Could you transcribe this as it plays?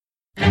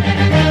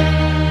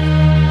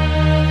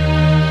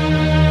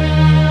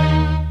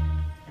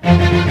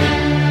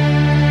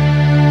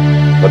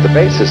But the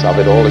basis of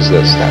it all is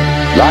this,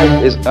 that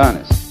life is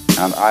earnest,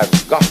 and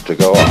I've got to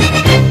go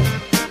on.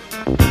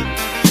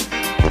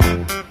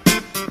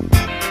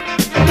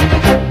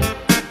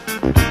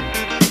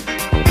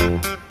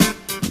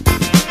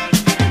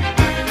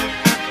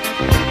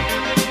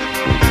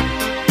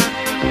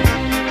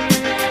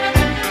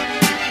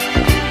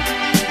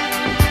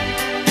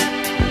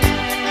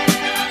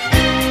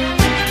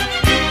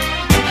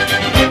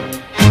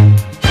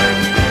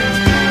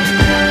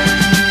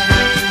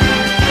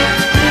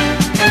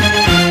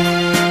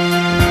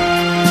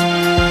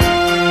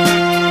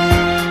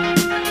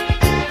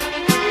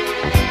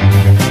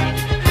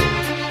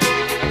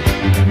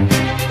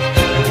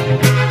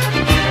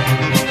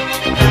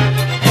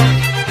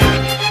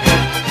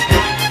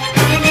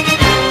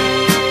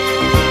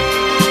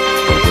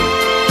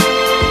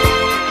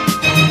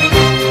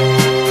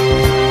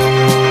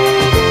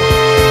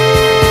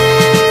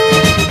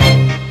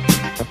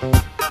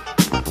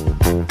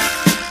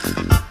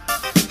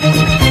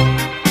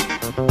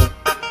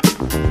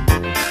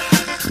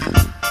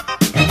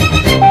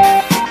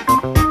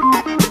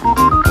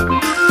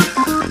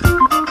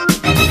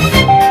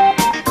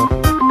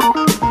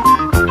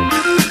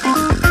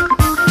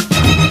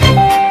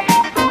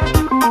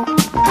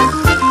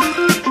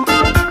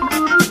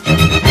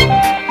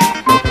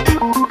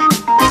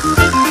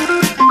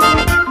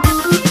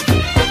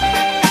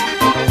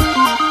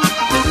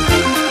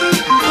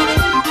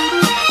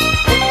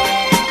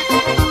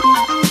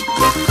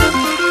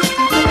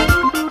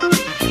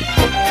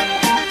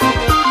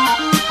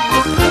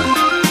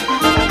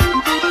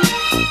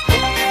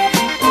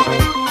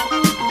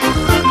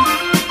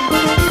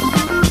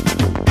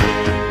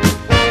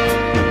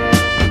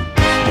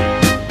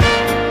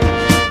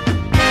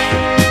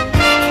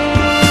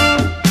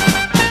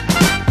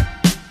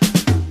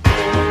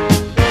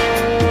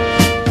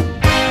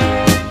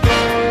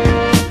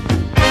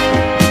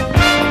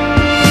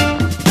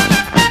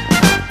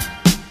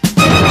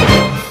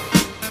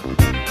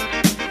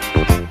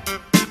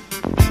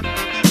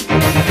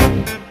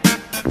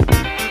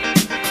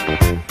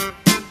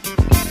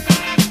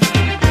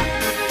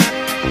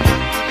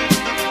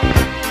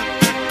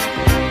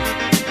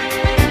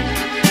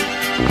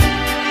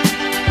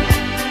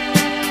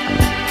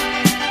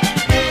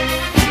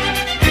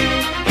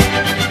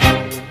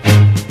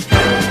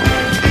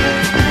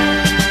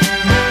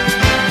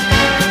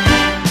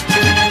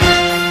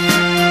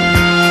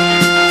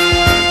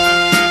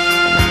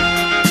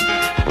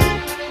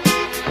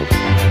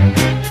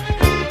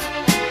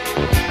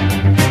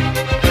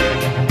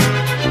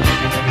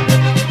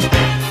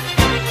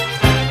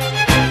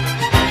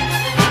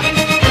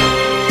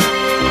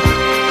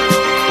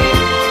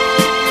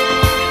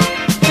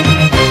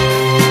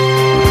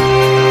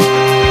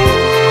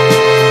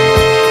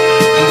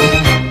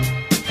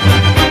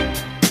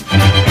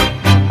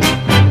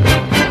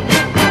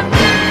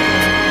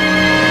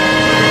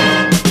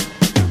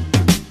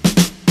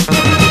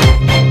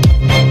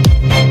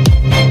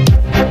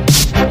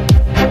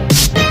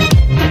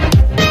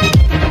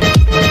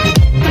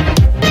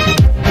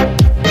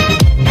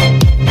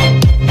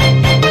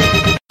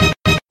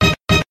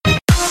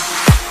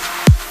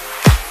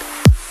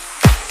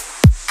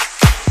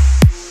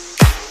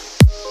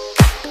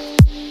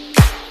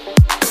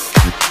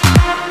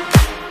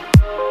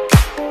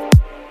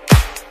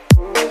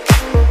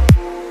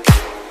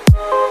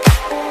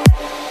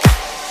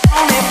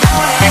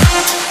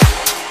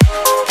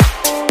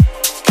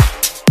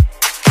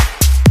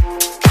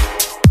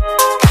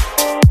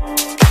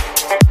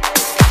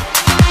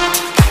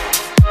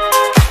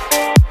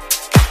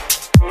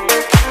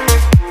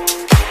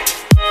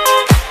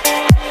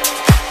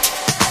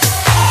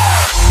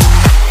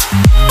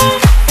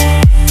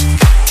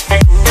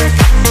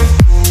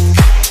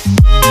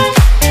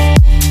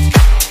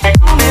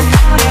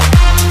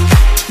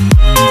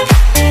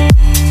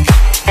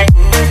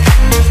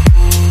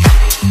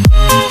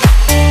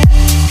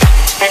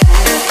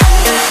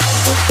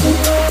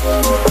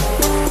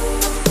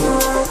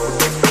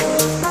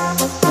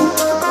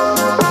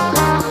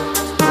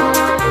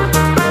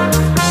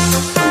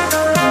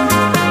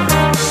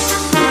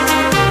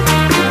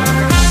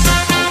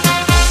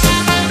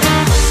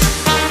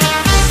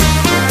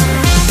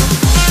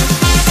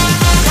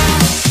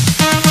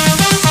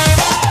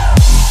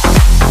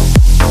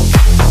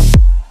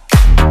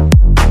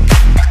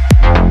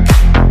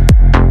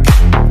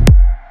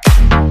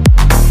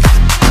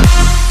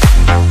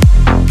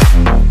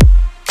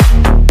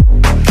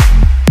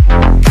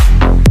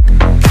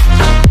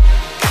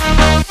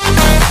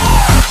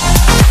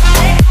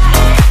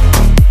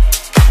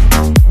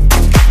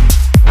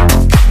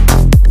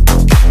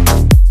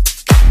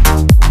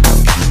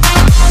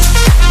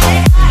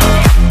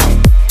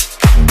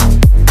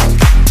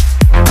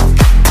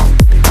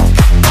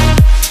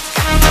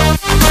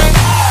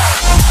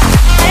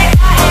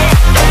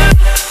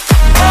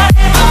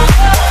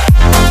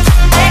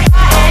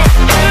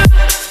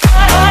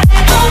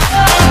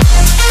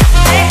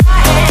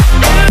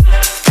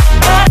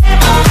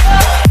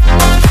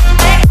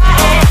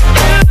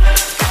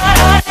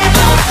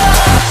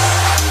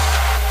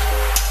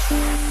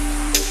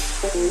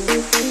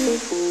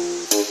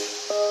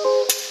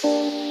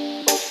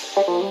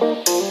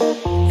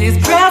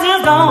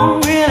 flowers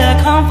don't really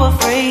come for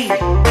free.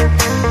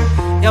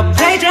 Your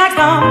paycheck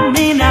don't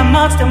mean that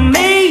much to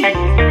me.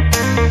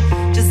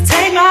 Just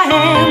take my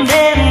hand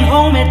and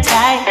hold me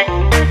tight.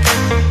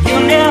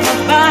 You'll never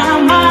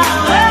buy my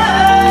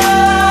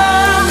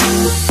love.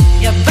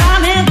 You buy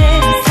me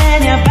this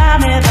and you buy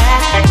me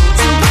that.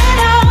 So bring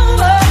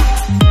over,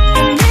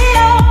 bring me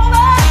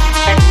over.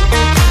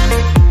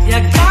 You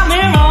got me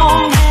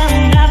wrong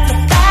and that's a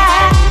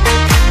fact.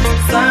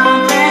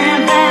 Something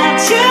that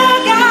you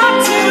got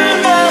to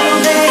know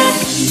that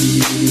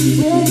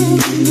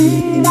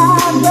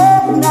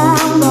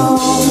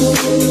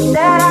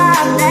that I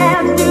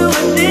dance to a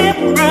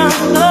different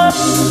love.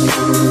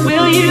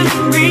 Will you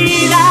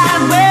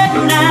realize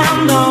when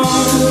I'm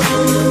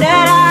gone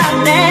that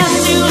I dance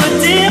to a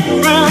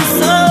different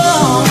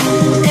song?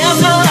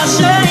 It's a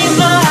shame,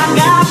 but I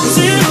got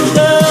to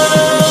love.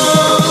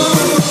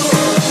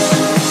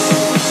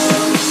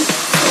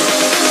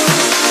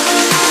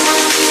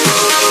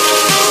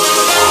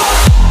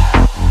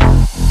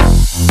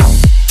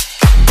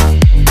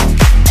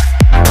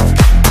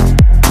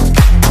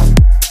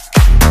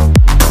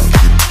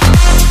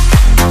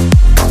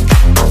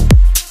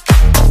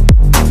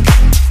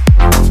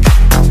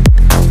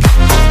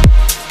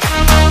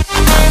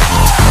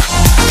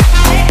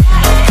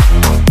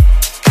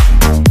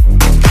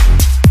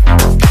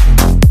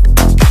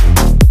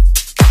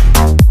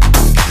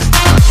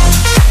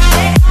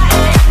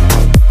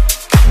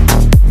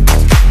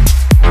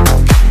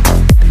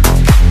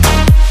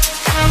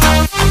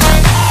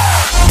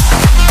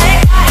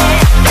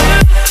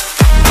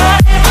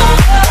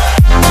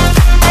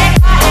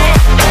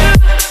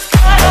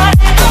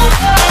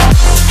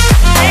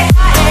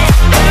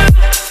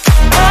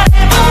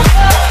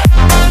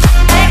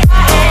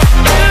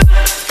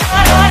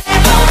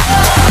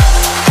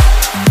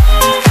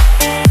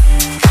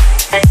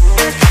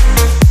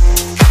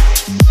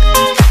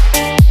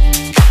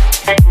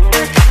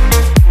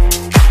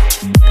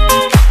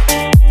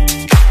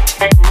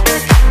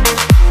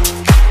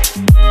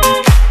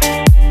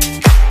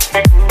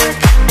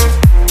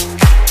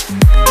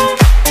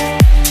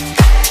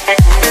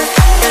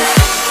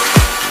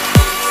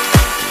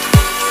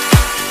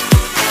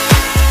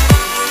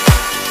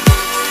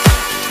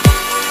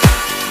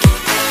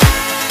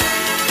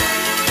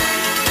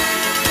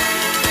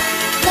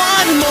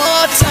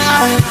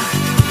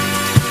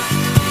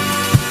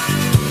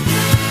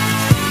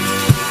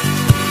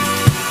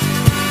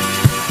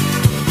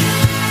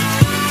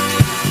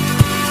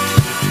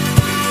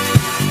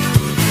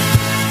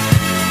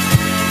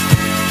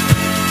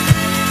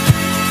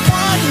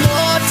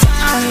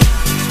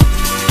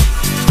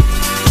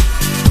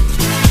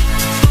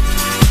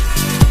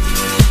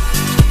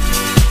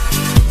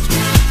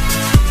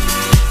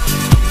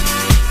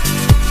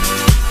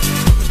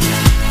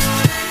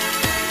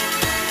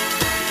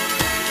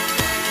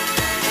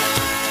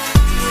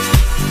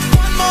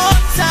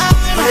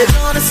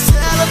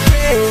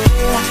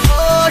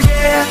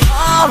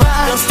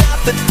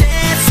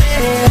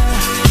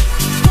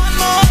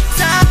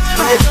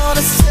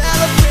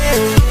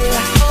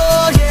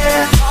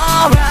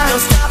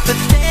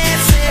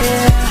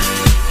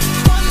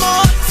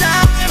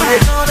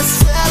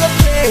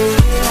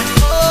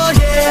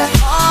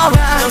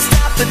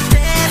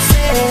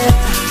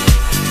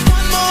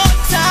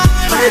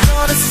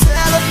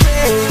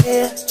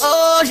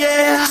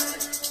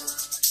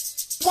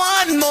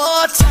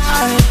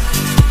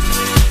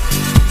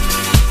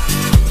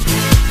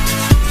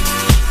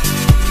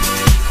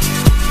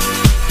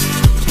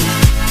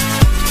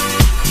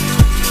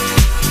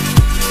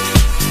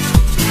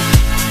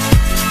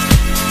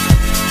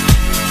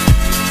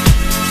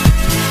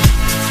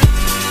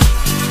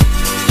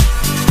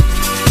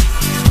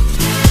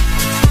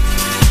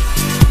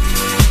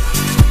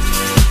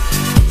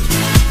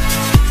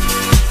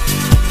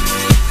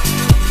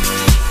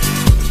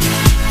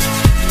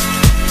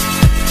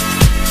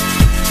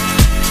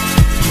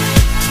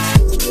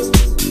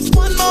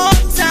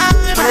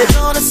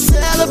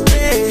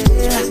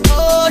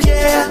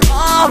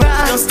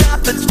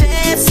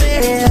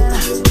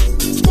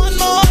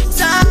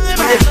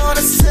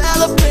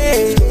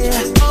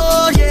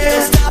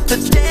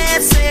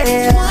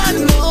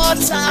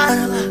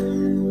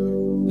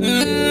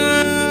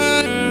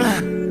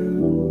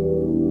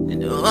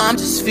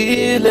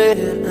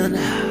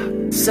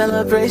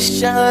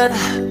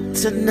 Celebration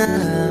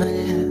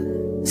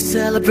tonight.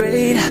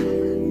 Celebrate.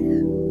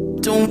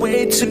 Don't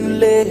wait too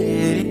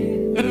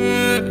late.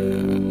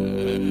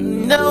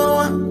 No,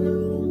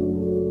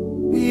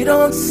 we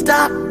don't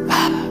stop.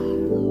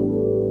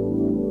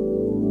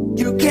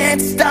 You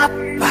can't stop.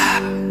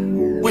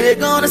 We're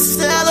gonna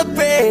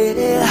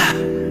celebrate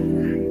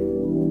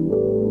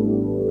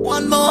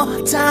one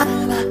more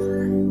time.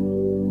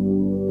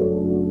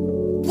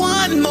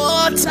 One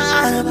more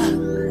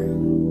time.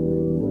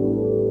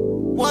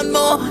 One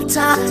more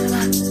time,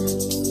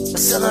 a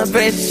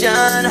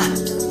celebration.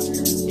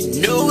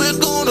 You know we're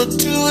gonna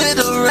do it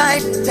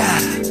right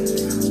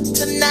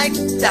tonight.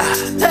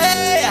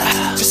 Hey,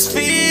 just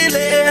feel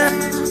it.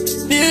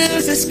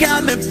 Music's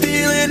got me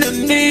feeling the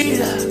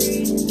need.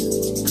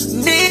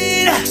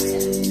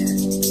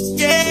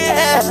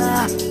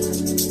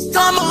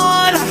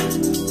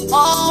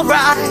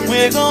 Alright,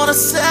 we're gonna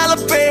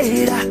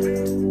celebrate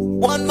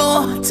one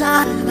more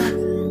time.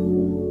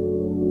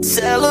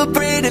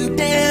 Celebrate and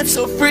dance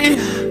so free.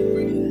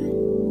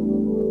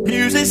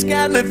 Music's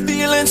got me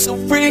feeling so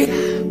free.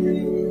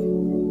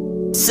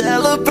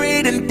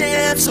 Celebrate and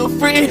dance so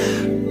free.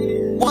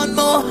 One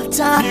more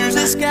time.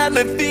 Music's got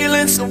me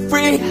feeling so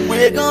free.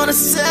 We're gonna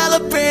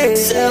celebrate.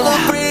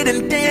 Celebrate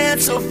and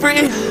dance so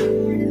free.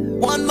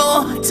 One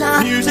more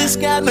time. Music's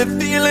got me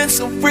feeling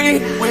so free.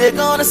 We're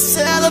gonna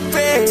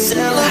celebrate.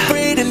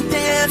 Celebrate and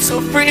dance so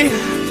free.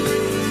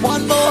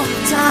 One more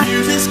time.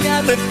 Music's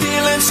got me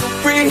feeling so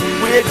free.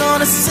 We're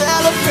gonna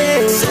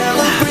celebrate.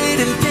 Celebrate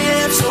and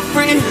dance so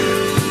free.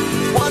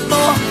 One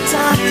more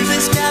time.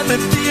 Music's got me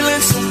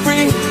feeling so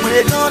free.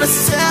 We're gonna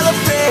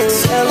celebrate.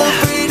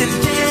 Celebrate and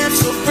dance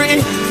so free.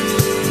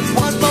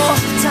 One more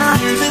time.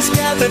 Music's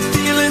got me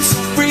feeling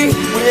so free.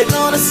 We're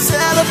gonna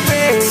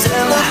celebrate.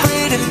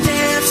 Celebrate and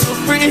dance so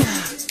free.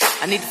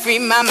 I need to free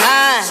my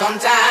mind.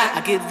 Sometimes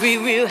I get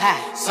real high.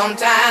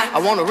 Sometimes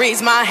I wanna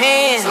raise my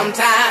hand.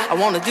 Sometimes I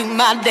wanna do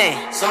my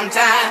dance.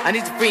 Sometimes I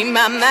need to free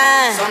my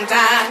mind.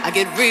 Sometimes I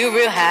get real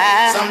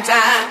high.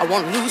 Sometimes I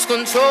wanna lose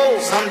control.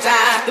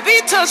 Sometimes the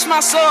beat touch my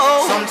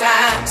soul.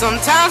 Sometimes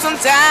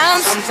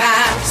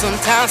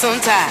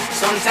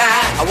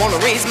I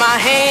wanna raise my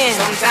hand.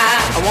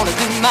 Sometimes I wanna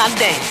do my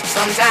dance.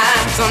 Sometimes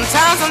I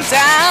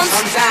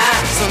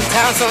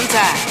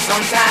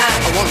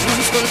wanna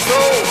lose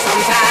control.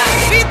 Sometimes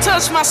the beat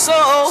touch my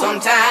soul.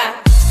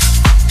 Sometimes.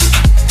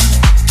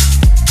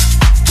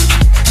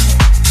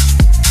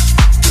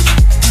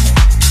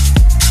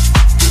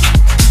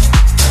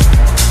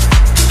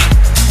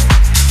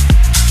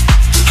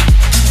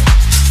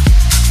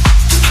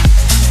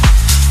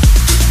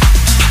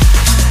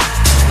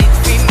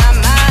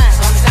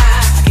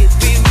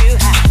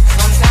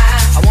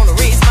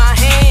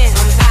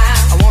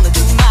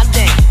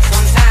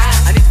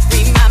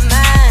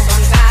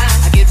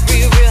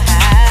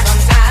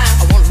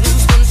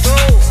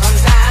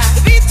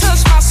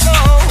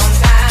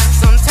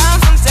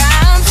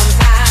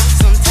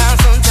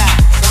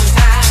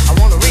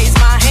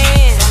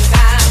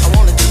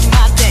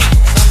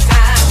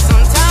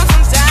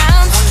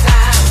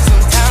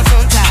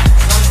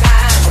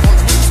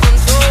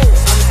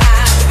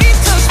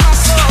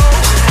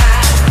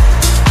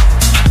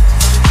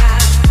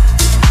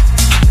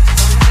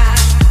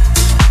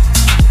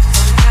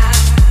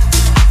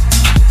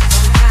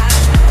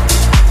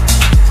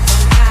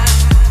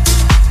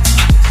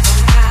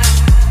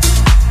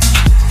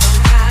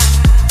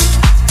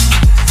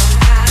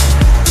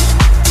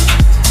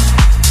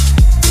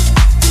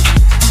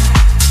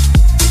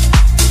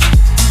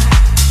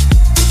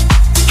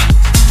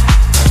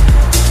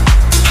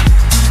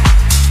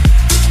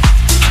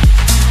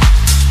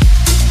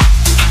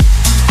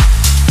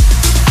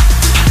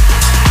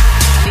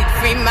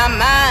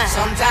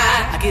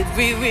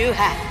 Real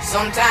high.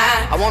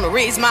 Sometimes I wanna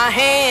raise my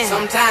hand.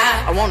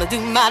 Sometimes I wanna do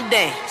my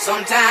dance.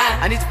 Sometimes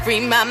I need to free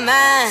my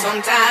mind.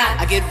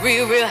 Sometimes I get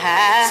real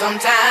high.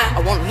 Sometimes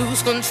I wanna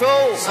lose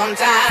control.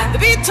 Sometimes the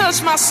beat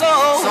touch my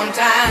soul.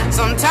 Sometimes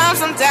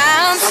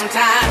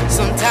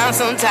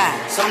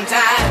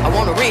I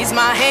wanna raise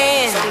my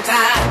hand.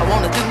 Sometimes I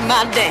wanna do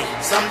my dance.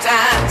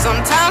 Sometimes I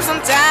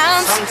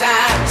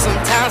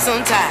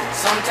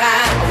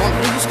wanna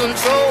lose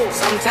control.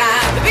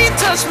 Sometimes the beat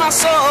touch my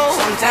soul.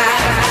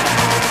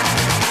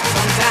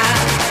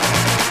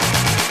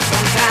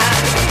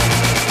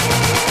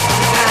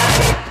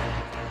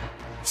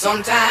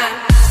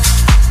 Sometimes.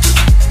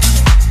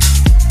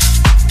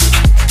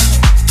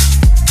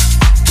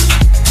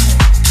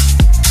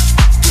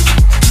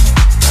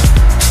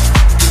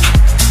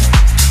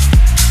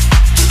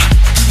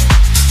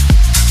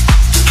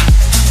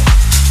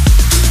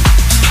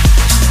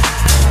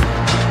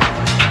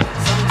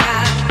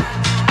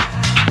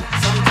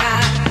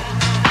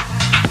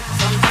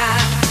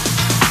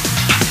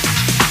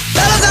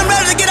 Fellas, I'm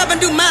ready to get up and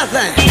do my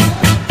thing.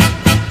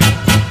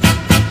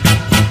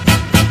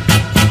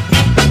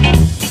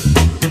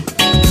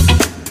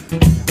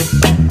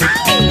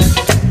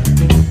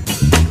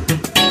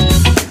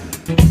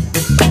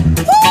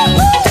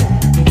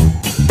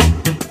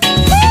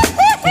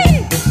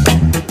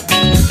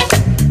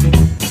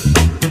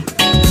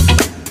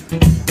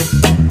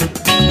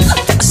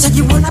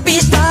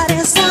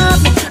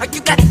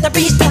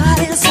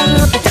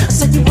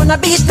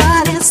 Be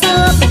starting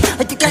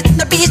something, you got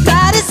to be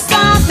starting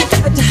something.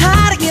 Too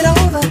hard to get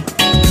over,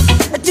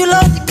 too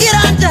low to get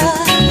under.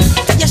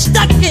 You're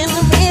stuck in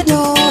the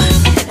middle,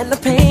 and the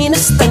pain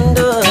is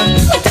thunder.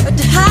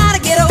 Too hard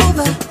to get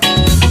over,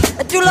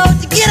 too low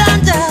to get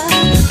under.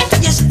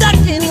 You're stuck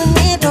in the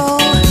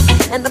middle,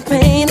 and the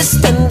pain is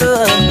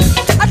thunder.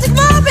 I took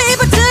my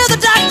baby to the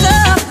doctor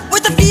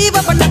with a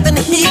fever, but nothing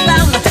he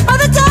found. By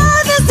the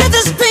time they said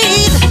the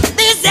street,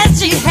 they said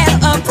she had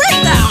a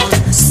breakdown.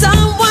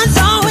 Someone's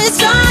always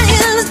trying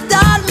to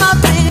start my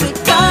baby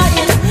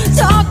crying.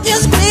 Talk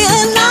is clear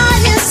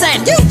lying,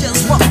 saying you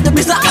just want to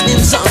be starting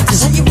something. I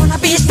said you wanna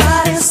be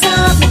starting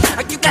something,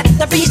 you got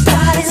to be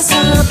starting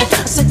something.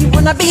 I said you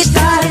wanna be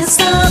starting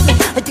something,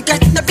 you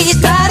got to be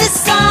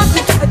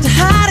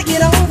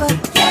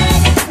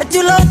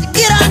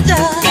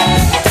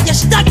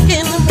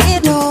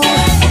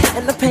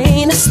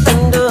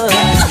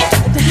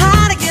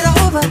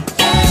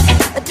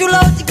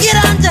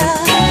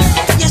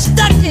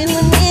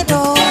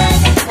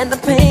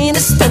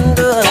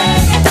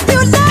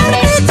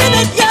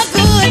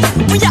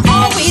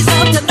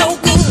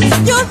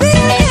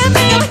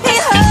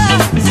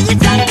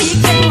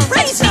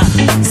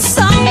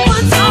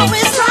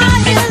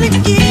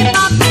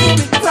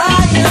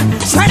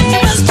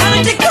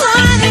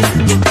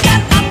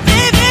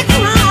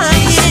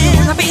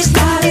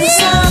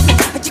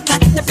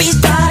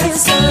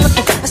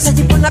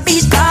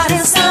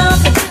starting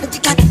something. You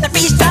got to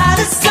be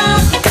starting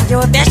something.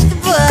 You're a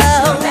vegetable.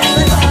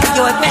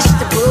 You're a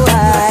vegetable.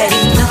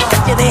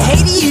 Yeah, they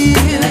hate you.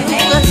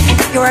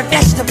 You're a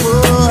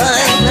vegetable.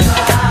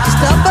 Just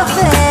a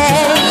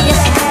buffet.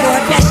 You're a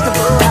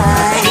vegetable.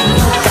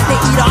 They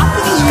eat off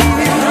of you.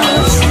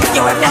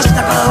 You're a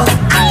vegetable.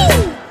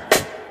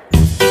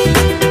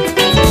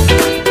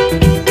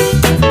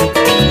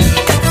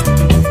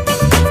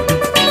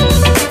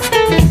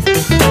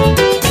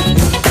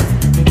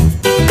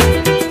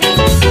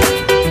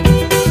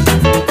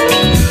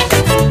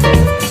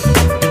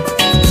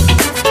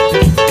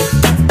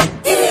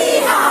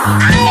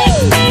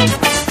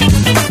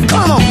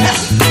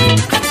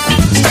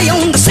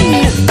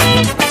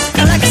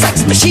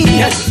 Machine.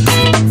 The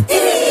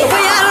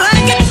way I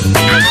like it,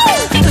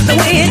 the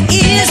way it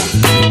is.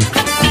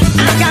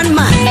 I got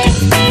mine,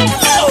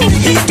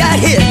 he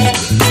got his.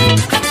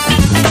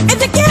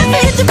 If you can't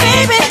beat your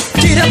baby,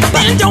 get up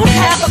and don't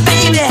have a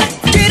baby.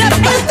 Get up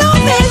and don't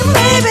beat your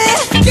baby.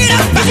 Get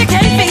up if you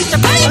can't beat your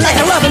baby. Like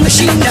a rubber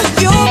machine.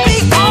 You'll be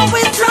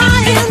always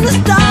trying to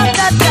stop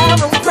that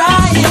devil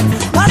crying.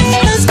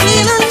 Husband's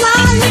feeling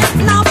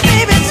lying. Now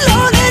baby,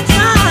 slowly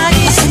trying.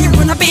 I say you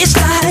wanna be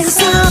starting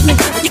something.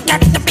 You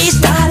got to be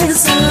starting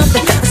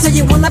something. I say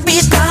you wanna be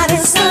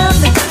starting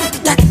something. You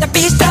got to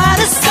be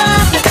starting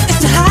something. It's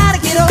too hard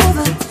to get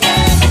over.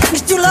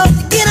 It's too low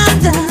to get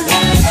under.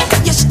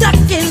 You're stuck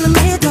in the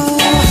middle,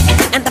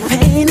 and the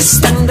pain is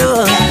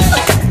thunder.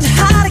 It's too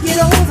hard to get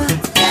over.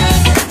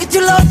 It's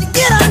too low to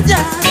get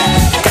under.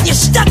 You're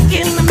stuck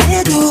in the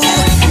middle,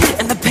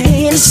 and the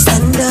pain is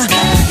thunder.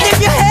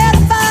 Lift your head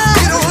up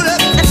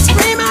high and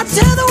scream out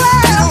to the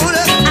world.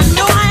 I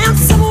know I am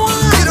someone,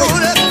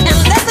 and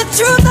let the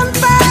truth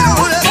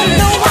unfurl.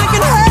 No one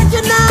can hurt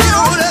you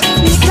now,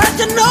 because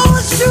you know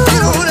it's true.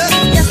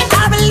 Yes, I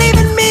believe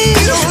in me,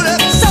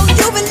 so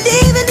you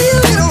believe in you.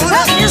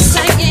 Help me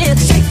sing it.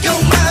 Shake your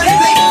money,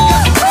 baby.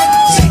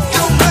 Shake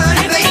your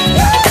money,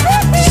 baby.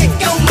 Shake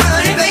your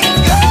money, baby.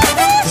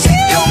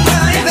 Shake your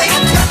money, baby.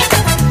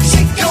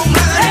 Shake your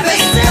money,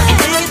 baby. Shake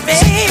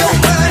your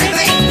money,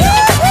 baby.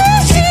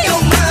 Shake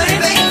your money,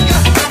 baby.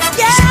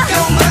 Yeah. Shake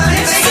your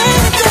money, baby. Sing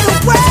it to the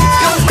world.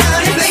 Shake your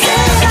money, baby. Say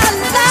it out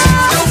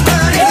loud. Shake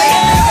your money, baby.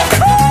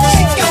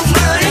 Shake your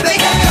money,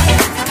 baby.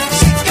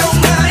 Shake your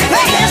money, baby.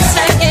 Let me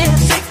sing it.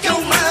 Shake your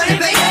money,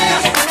 baby.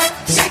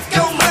 Shake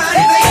your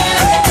money, baby.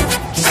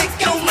 Shake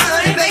your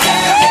money, baby.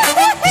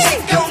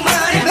 Shake your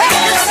money, baby. Shake your money, baby. Shake your money, baby. Shake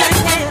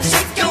your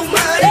money, baby.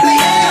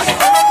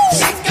 Shake your money, baby.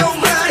 Say it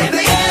to the world.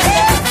 Shake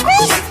your money,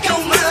 baby.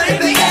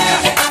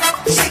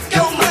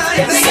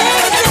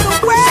 Shake your money, baby.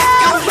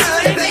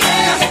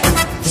 Shake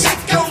your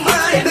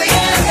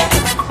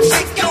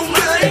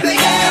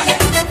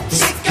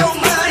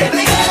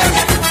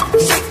money,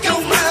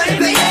 baby. Shake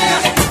your money, baby. Shake your money, baby.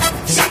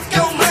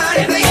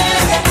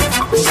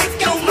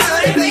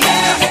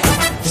 Shake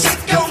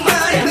your money, baby. Shake your money, baby.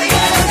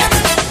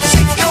 Shake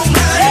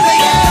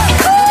your money, baby. Shake your money, baby. Shake your money,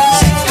 baby.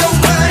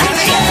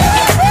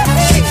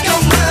 Shake your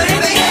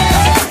money, baby.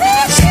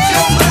 Shake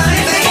your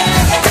money, baby.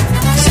 Shake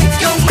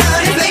your money,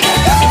 baby.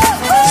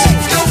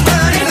 Shake your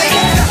money, baby.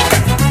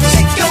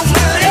 Shake your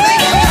money,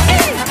 baby.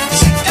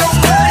 Shake your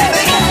money,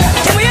 baby.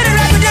 Can we hit it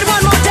like we did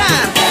one more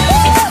time?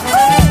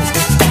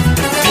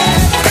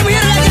 Can we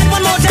hit it like that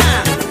one more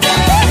time?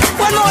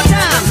 One more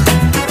time.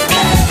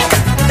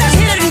 Let's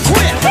hit it and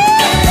quit.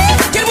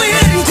 Can we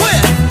hit it and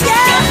quit?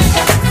 Yeah.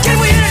 Can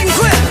we hit it and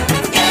quit?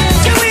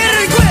 Can we hit it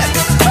and quit?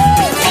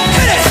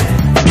 Hit it.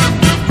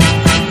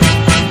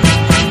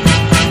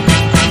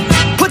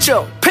 Put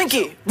your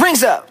pinky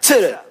rings up to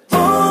the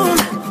moon.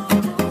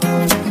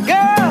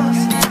 Girls,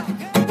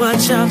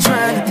 what y'all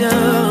trying to do?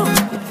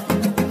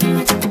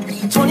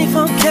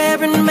 24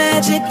 karat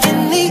magic in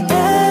the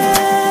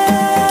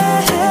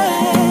air.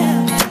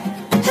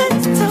 Head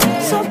to toe,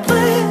 so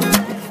clear.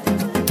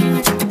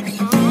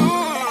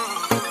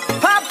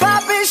 Pop,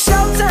 pop, it's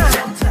showtime,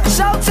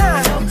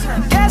 showtime.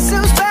 Guess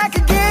who's back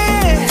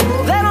again?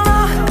 They don't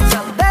know,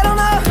 they don't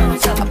know.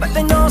 I bet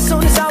they know as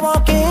soon as I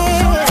walk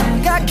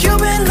in. Got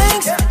Cuban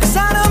links,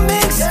 designer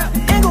mix,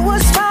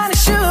 Inglewood's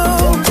finest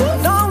shoes.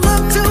 Don't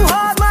look too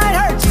hard, might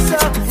hurt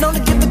yourself. Known to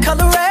give the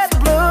color red the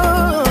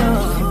blue.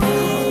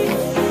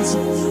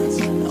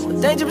 I'm a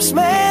dangerous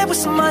man with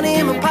some money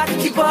in my pocket,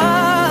 keep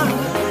up.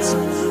 So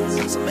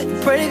many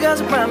pretty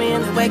girls around me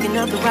and they're waking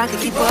up the rocket,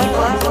 keep up.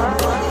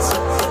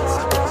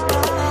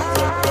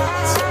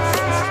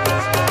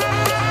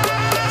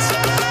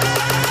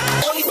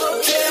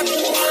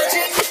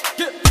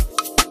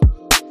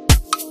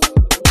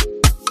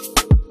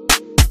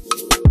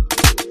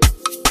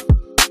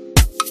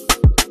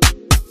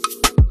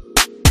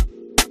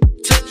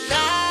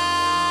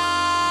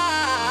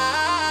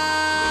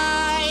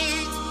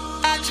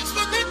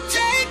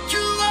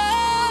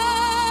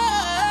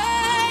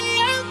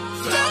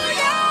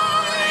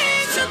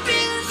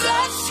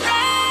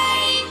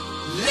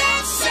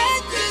 Let's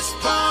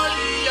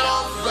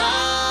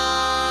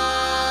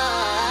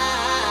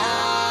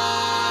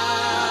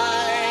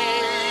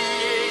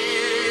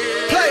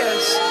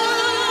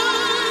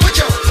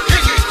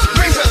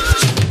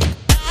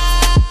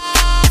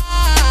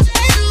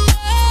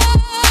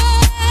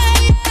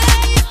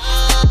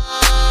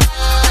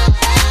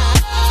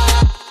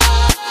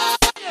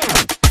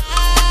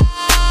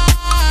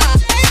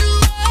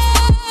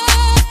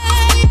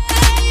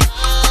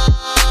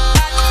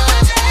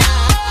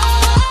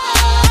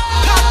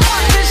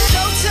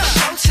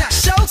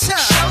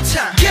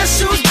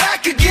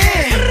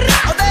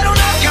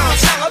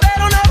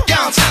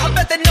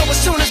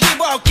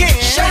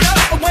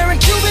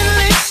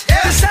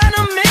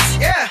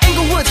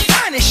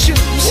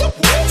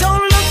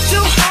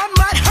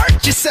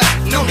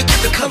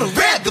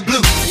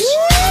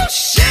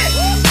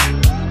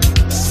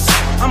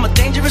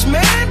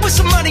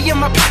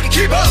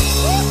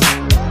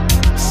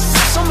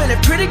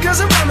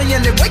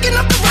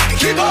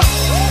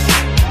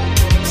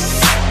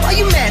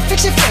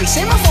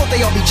fault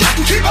they all be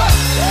jacking. Keep up.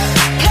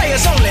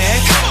 Players only.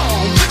 Come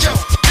on, put your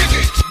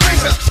pinky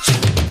rings up.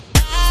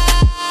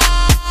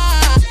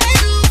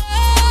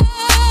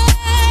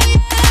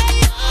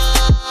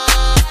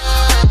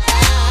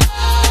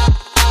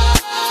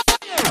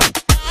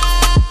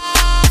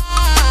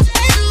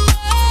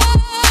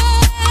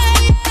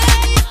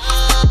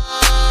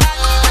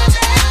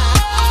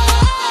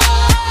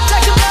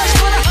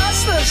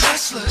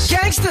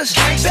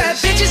 Bad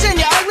bitches and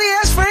your ugly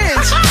ass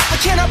friends. I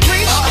cannot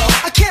preach,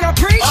 I cannot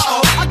preach.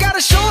 I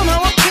gotta show them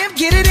how a pimp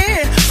get it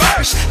in.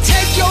 First,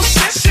 take your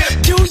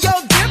sip, do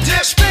your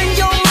dip, spend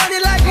your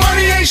money like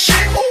money ain't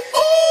shit. Ooh,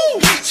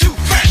 ooh, we too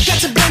fresh. Got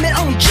to blame it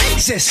on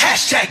Jesus.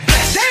 Hashtag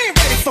blessed. They ain't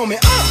ready for me.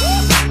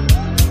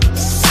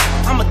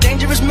 I'm a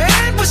dangerous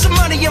man with some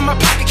money in my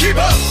pocket. Keep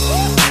up.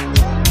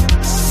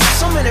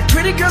 So many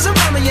pretty girls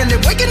around me and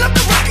they're waking up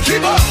the rocket.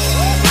 Keep up.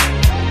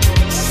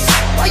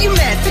 Why you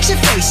mad? Fix your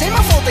face. Ain't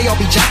my fault they all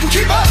be jacking.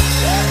 Keep up.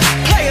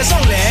 Players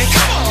only.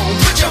 Come on,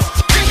 put your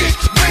pinky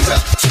rings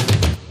up.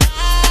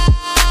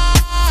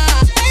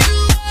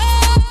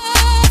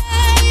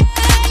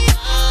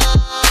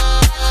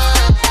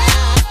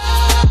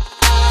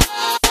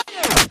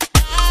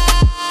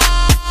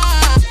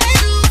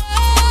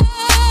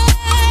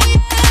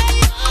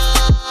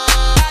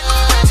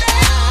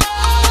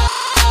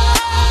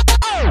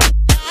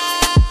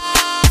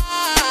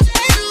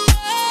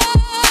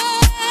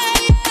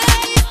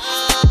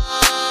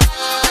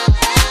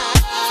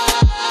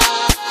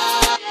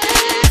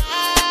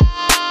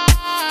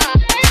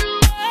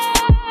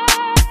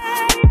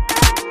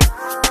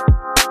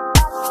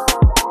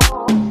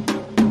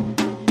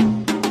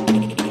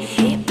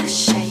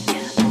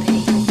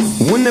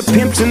 When the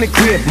pimp's in the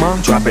crib, ma,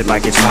 drop it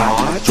like it's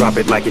hot. Drop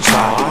it like it's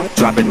hot.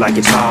 Drop it like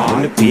it's hot.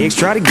 When the pigs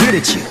try to get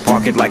at you,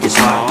 park it like it's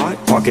hot.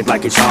 Park it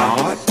like it's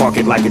hot. Park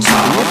it like it's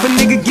hot. If a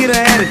nigga get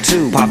an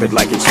attitude, pop it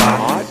like it's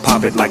hot.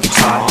 Pop it like it's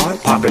hot.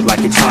 Pop it like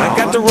it's hot. I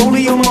got the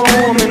rollie on my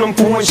arm and I'm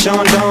pouring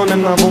Sean down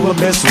and I'm all the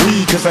best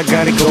weed 'cause I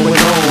got it going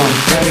on.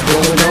 Got it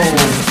going on.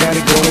 Got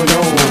it going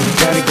on.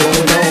 Got it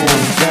going on.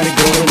 Got it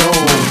going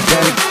on.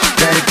 Got it.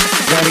 Got it.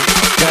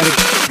 Got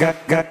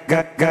it.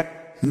 Got it. Got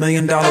 $1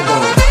 million bowl.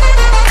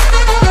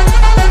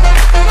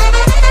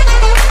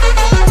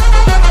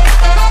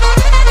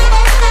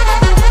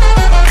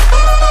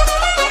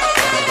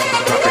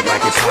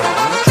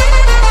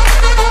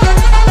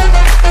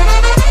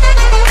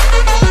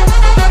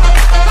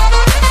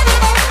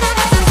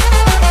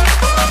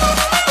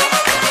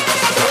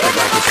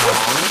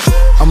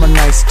 I'm a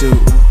nice dude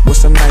with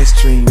some nice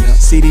dreams.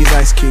 See these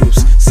ice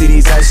cubes, see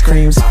these ice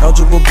creams.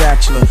 Eligible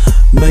bachelor,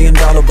 $1 million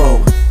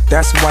bowl.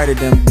 That's whiter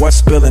than what's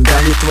spilling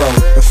down your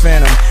throat. The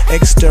phantom,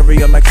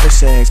 exterior like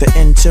fish eggs. The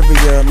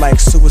interior like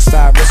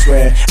suicide wrist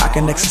red. I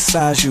can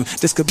exercise you,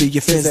 this could be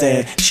your phys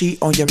ed.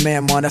 Cheat on your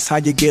man, man, that's how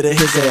you get a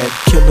his ed.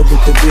 Killer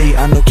with the B,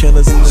 I know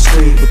killers in the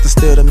street with the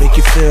steel to make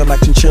you feel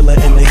like chinchilla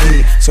in the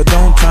heat. So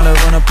don't try to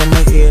run up on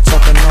my ear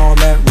talking all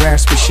that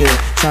raspy shit,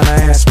 trying to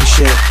ask me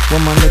shit.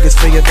 When my niggas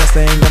feel your best,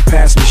 they ain't gonna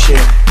pass me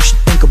shit. You should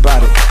think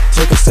about it,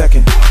 take a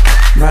second.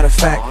 Matter of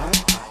fact,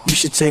 you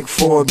should take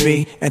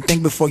 4B and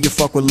think before you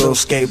fuck with little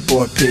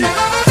skateboard P.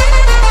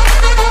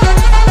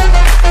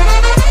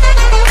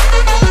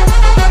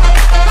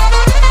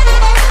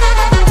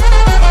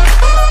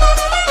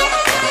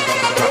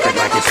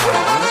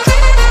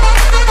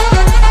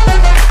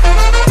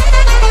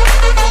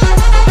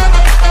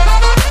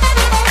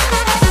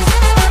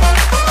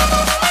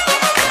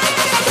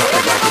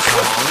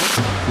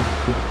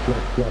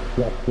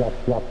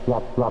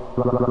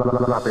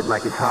 Drop it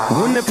like it's hot.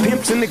 When the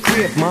pimp's in the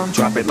crib, ma,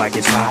 drop it like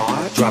it's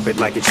hot. Drop it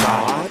like it's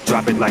hot.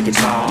 Drop it like it's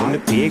hot. When the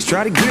pigs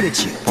try to get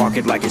at you, park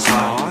it like it's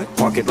hot.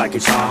 Park it like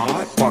it's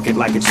hot. Park it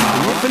like it's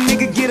hot. If a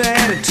nigga get an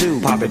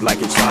attitude, pop it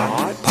like it's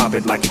hot. Pop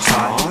it like it's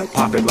hot.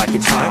 Pop it like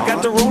it's hot. I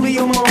got the rollie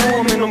on my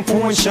arm and I'm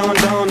pouring Sean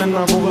down and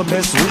I'm all the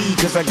best weed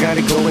 'cause I got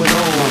it going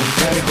on.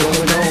 Got it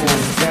going on.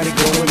 Got it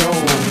going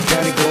on.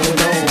 Got it going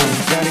on.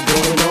 Got it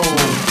going on.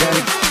 Got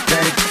it.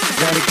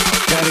 Got it.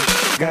 Got it.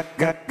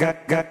 Got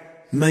it. Got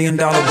 $1 million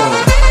bowl.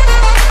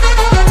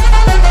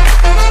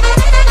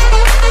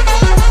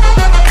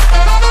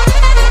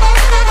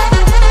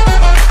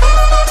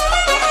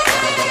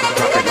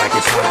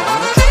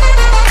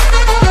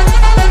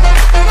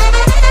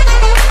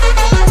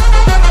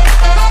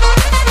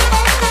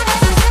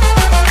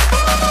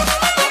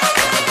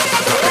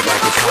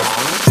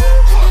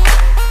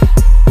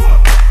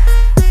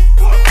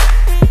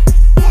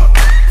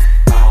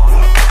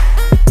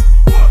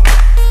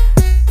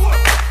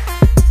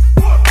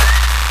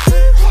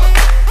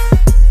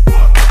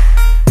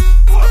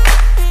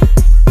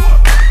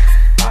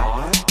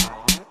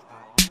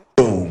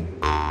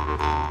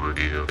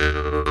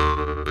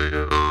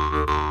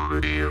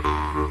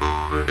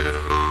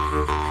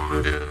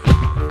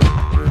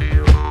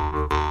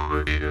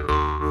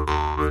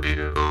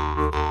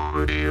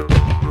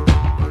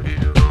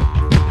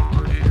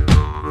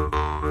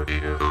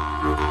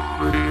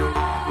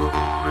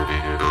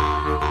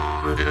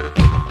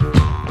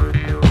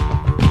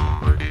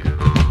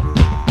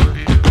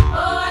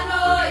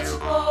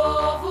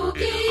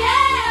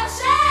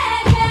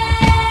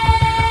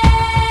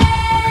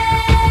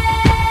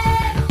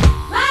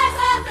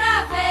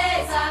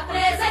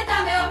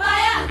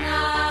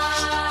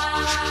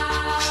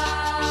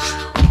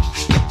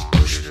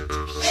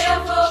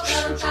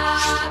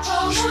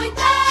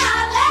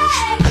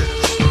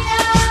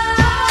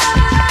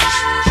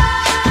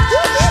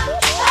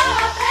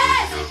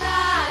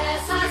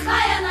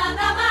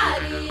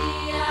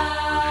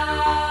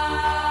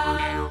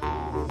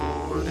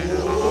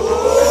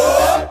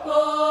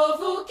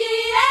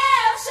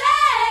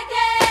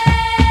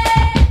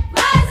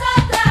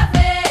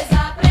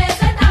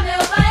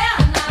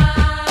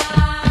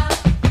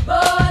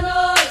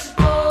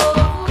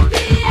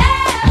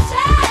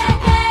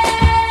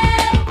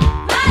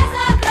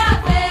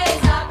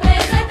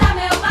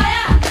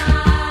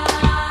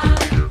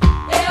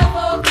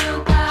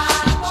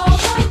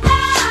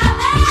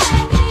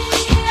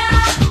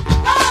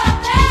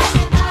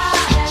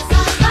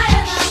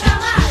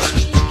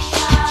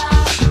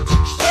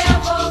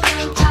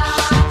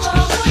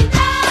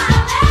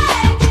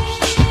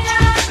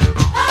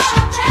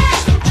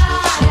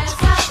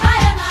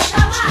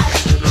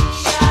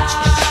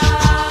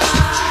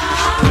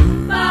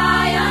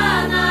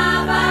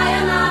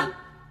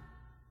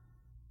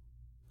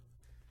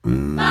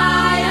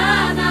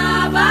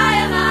 Baiana,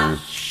 baiana.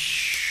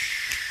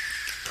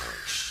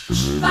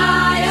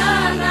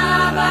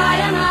 Baiana,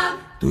 baiana.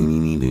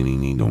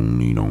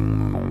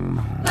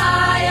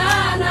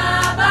 Baiana,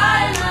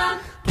 baiana.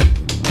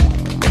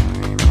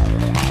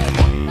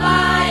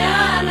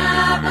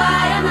 Baiana,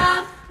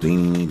 baiana.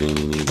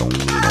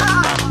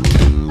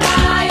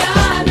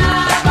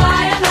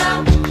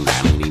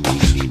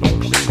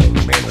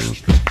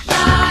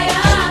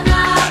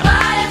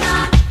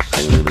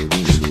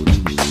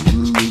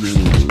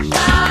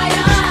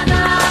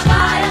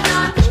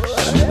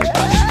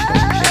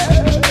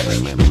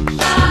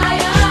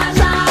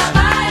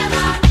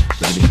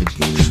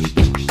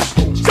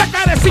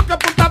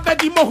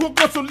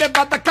 Posso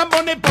levar da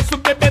Camone, posso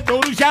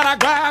bebedouro,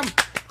 Jaraguá.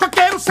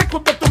 Coqueiro seco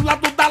do outro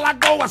lado da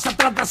lagoa, se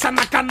atravessa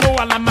na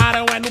canoa,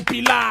 Lamarão é no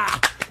pilar.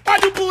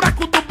 Olha o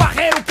buraco do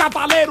barreiro,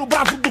 cavaleiro,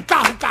 bravo do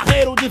carro,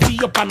 carreiro,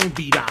 desvia pra não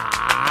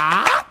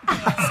virar.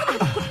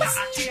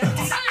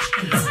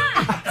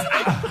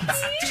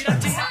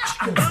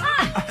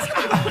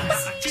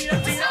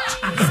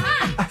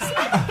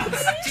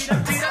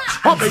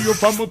 Rodeio,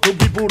 vamos,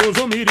 tubi,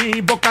 buroso,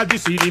 mirim, boca de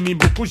siri,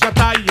 Bucujá,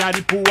 e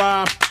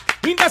Aripuá.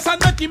 E nessa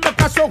noite meu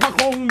cachorro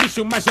arrou um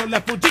bicho, mas eu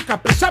levo de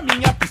capricha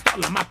minha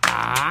pistola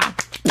matar.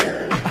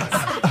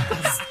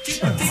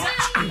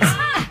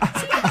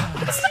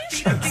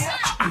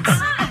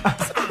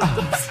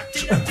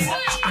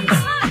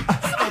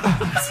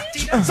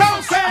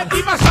 São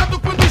 7 machado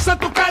com de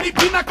Santo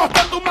Caripina,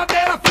 cortando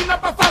madeira fina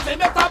pra fazer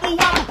meu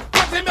tabuado.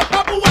 Fazer meu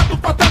tabuado,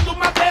 cortando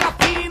madeira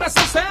fina.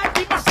 São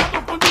 7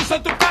 machado com de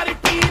Santo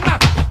Caripina.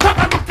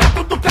 Tava no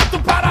canto do canto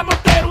para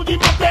Monteiro, de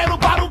Monteiro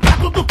para o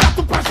gato, do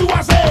gato pra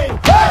Juazeiro.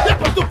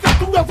 Depois do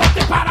canto eu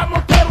voltei para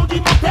Monteiro, de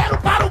Monteiro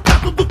para o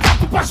gato, do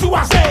gato pra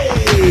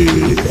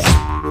Juazeiro.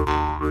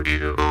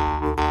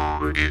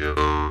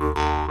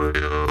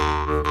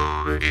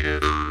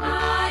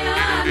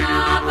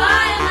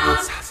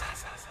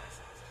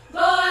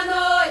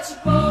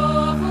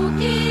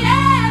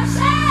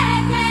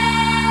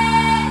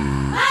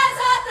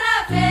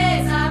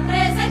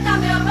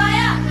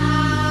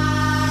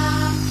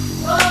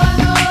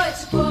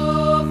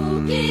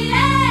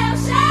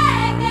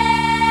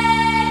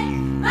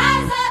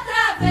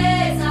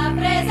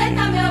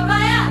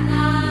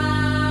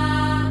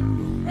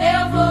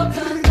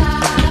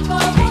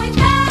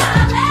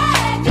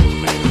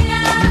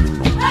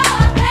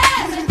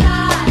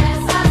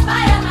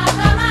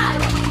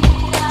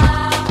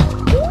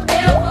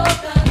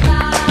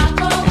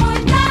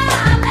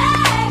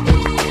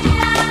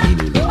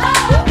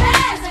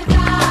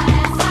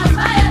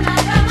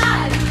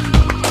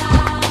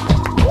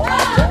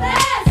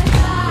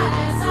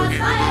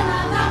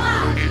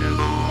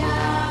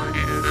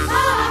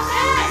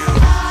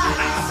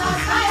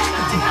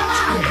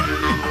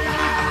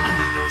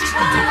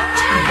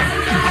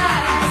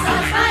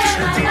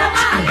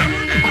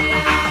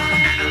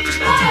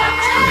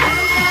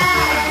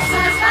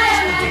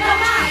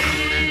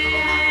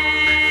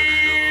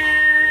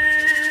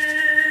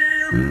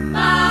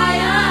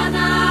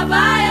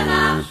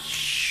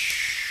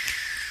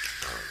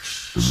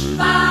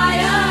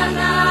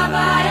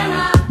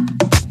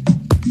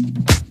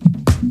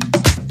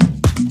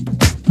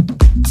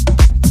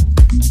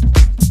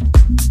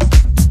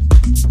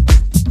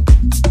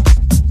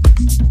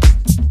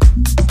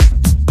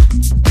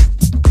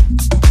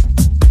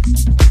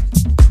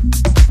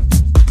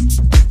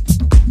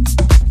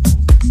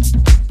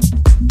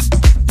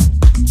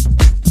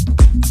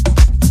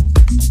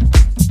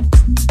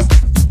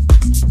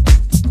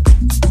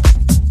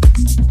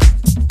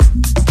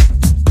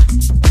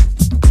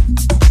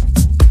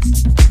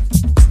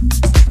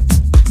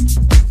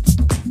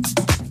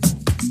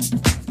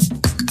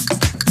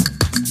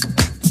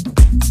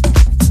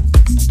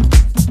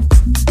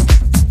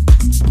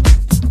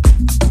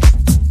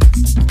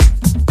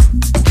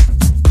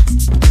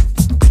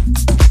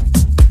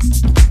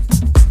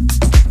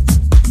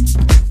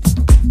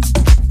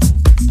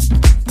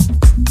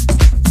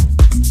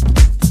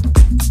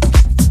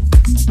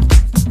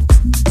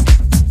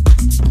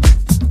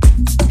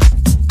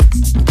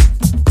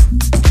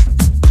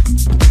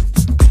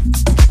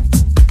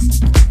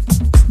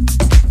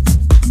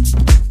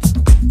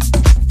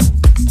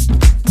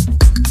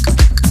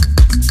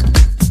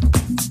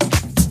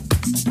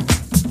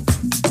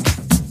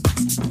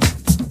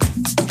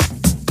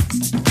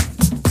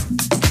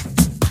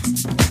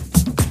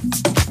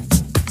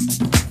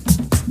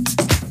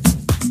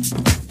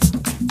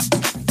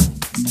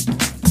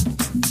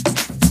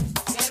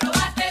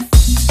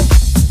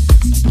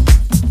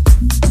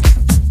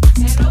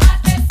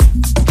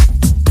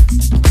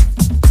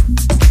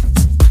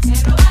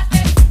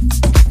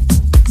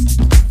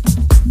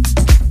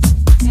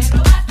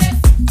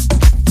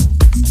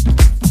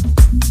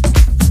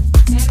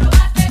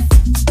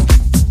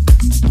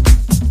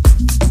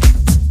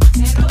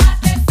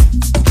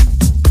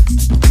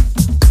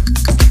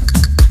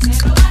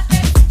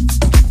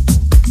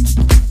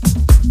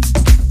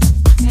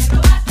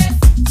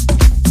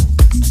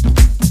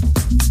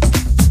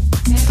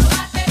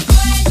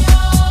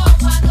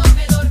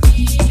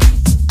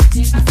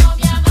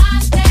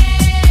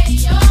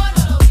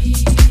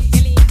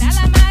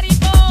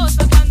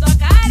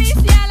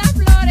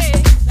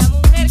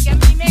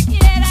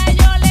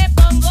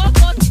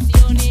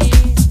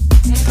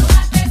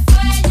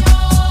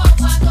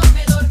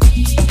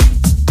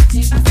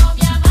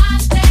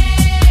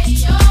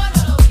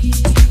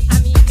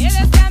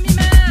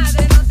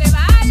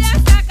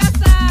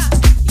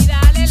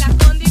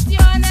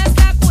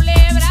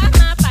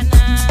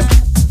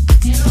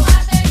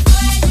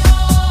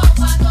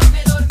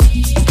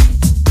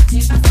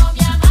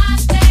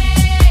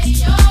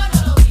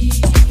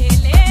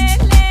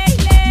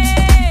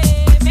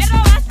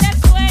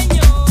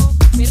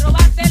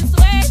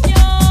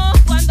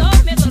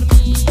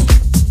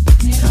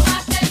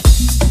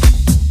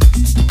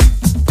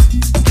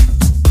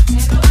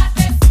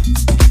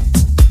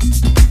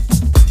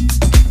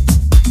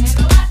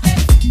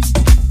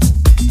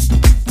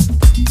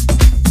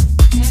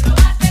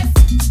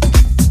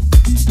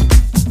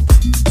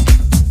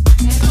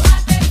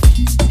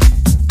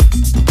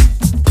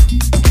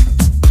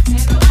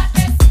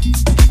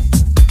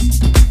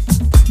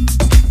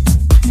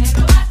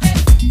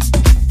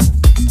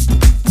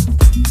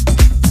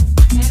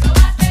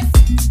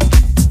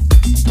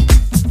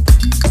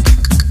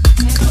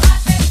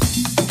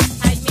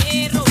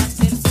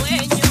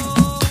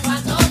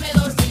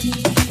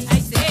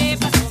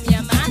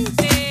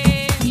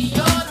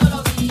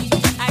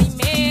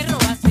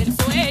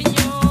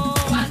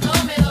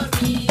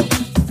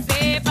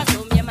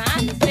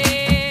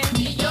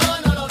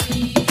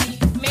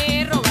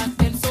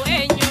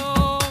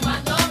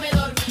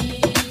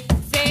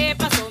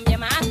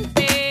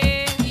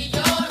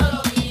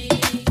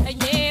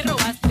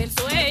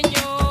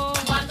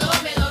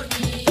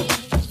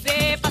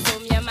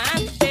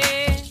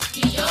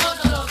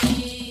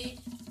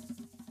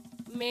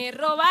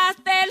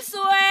 robaste el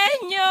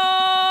sueño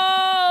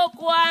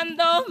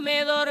cuando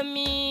me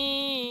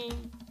dormí.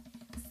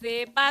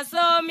 Se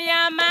pasó mi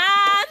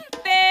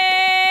amante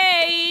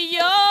y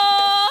yo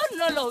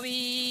no lo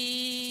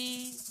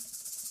vi.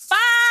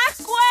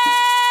 ¡Pascue!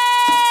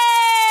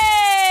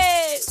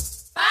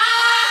 ¡Pascue!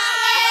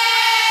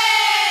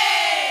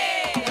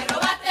 Me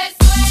robaste el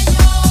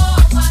sueño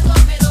cuando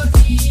me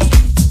dormí.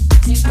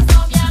 Se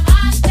pasó mi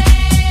amante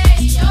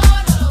y yo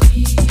no lo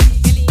vi.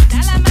 Qué linda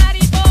la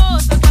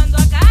mariposa cuando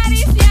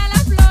acaricia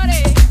las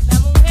flores. La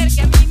mujer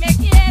que a mí me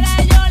quiera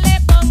yo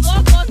le pongo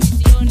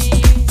condiciones.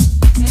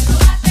 Me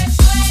robaste el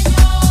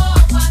sueño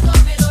cuando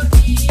me dormí.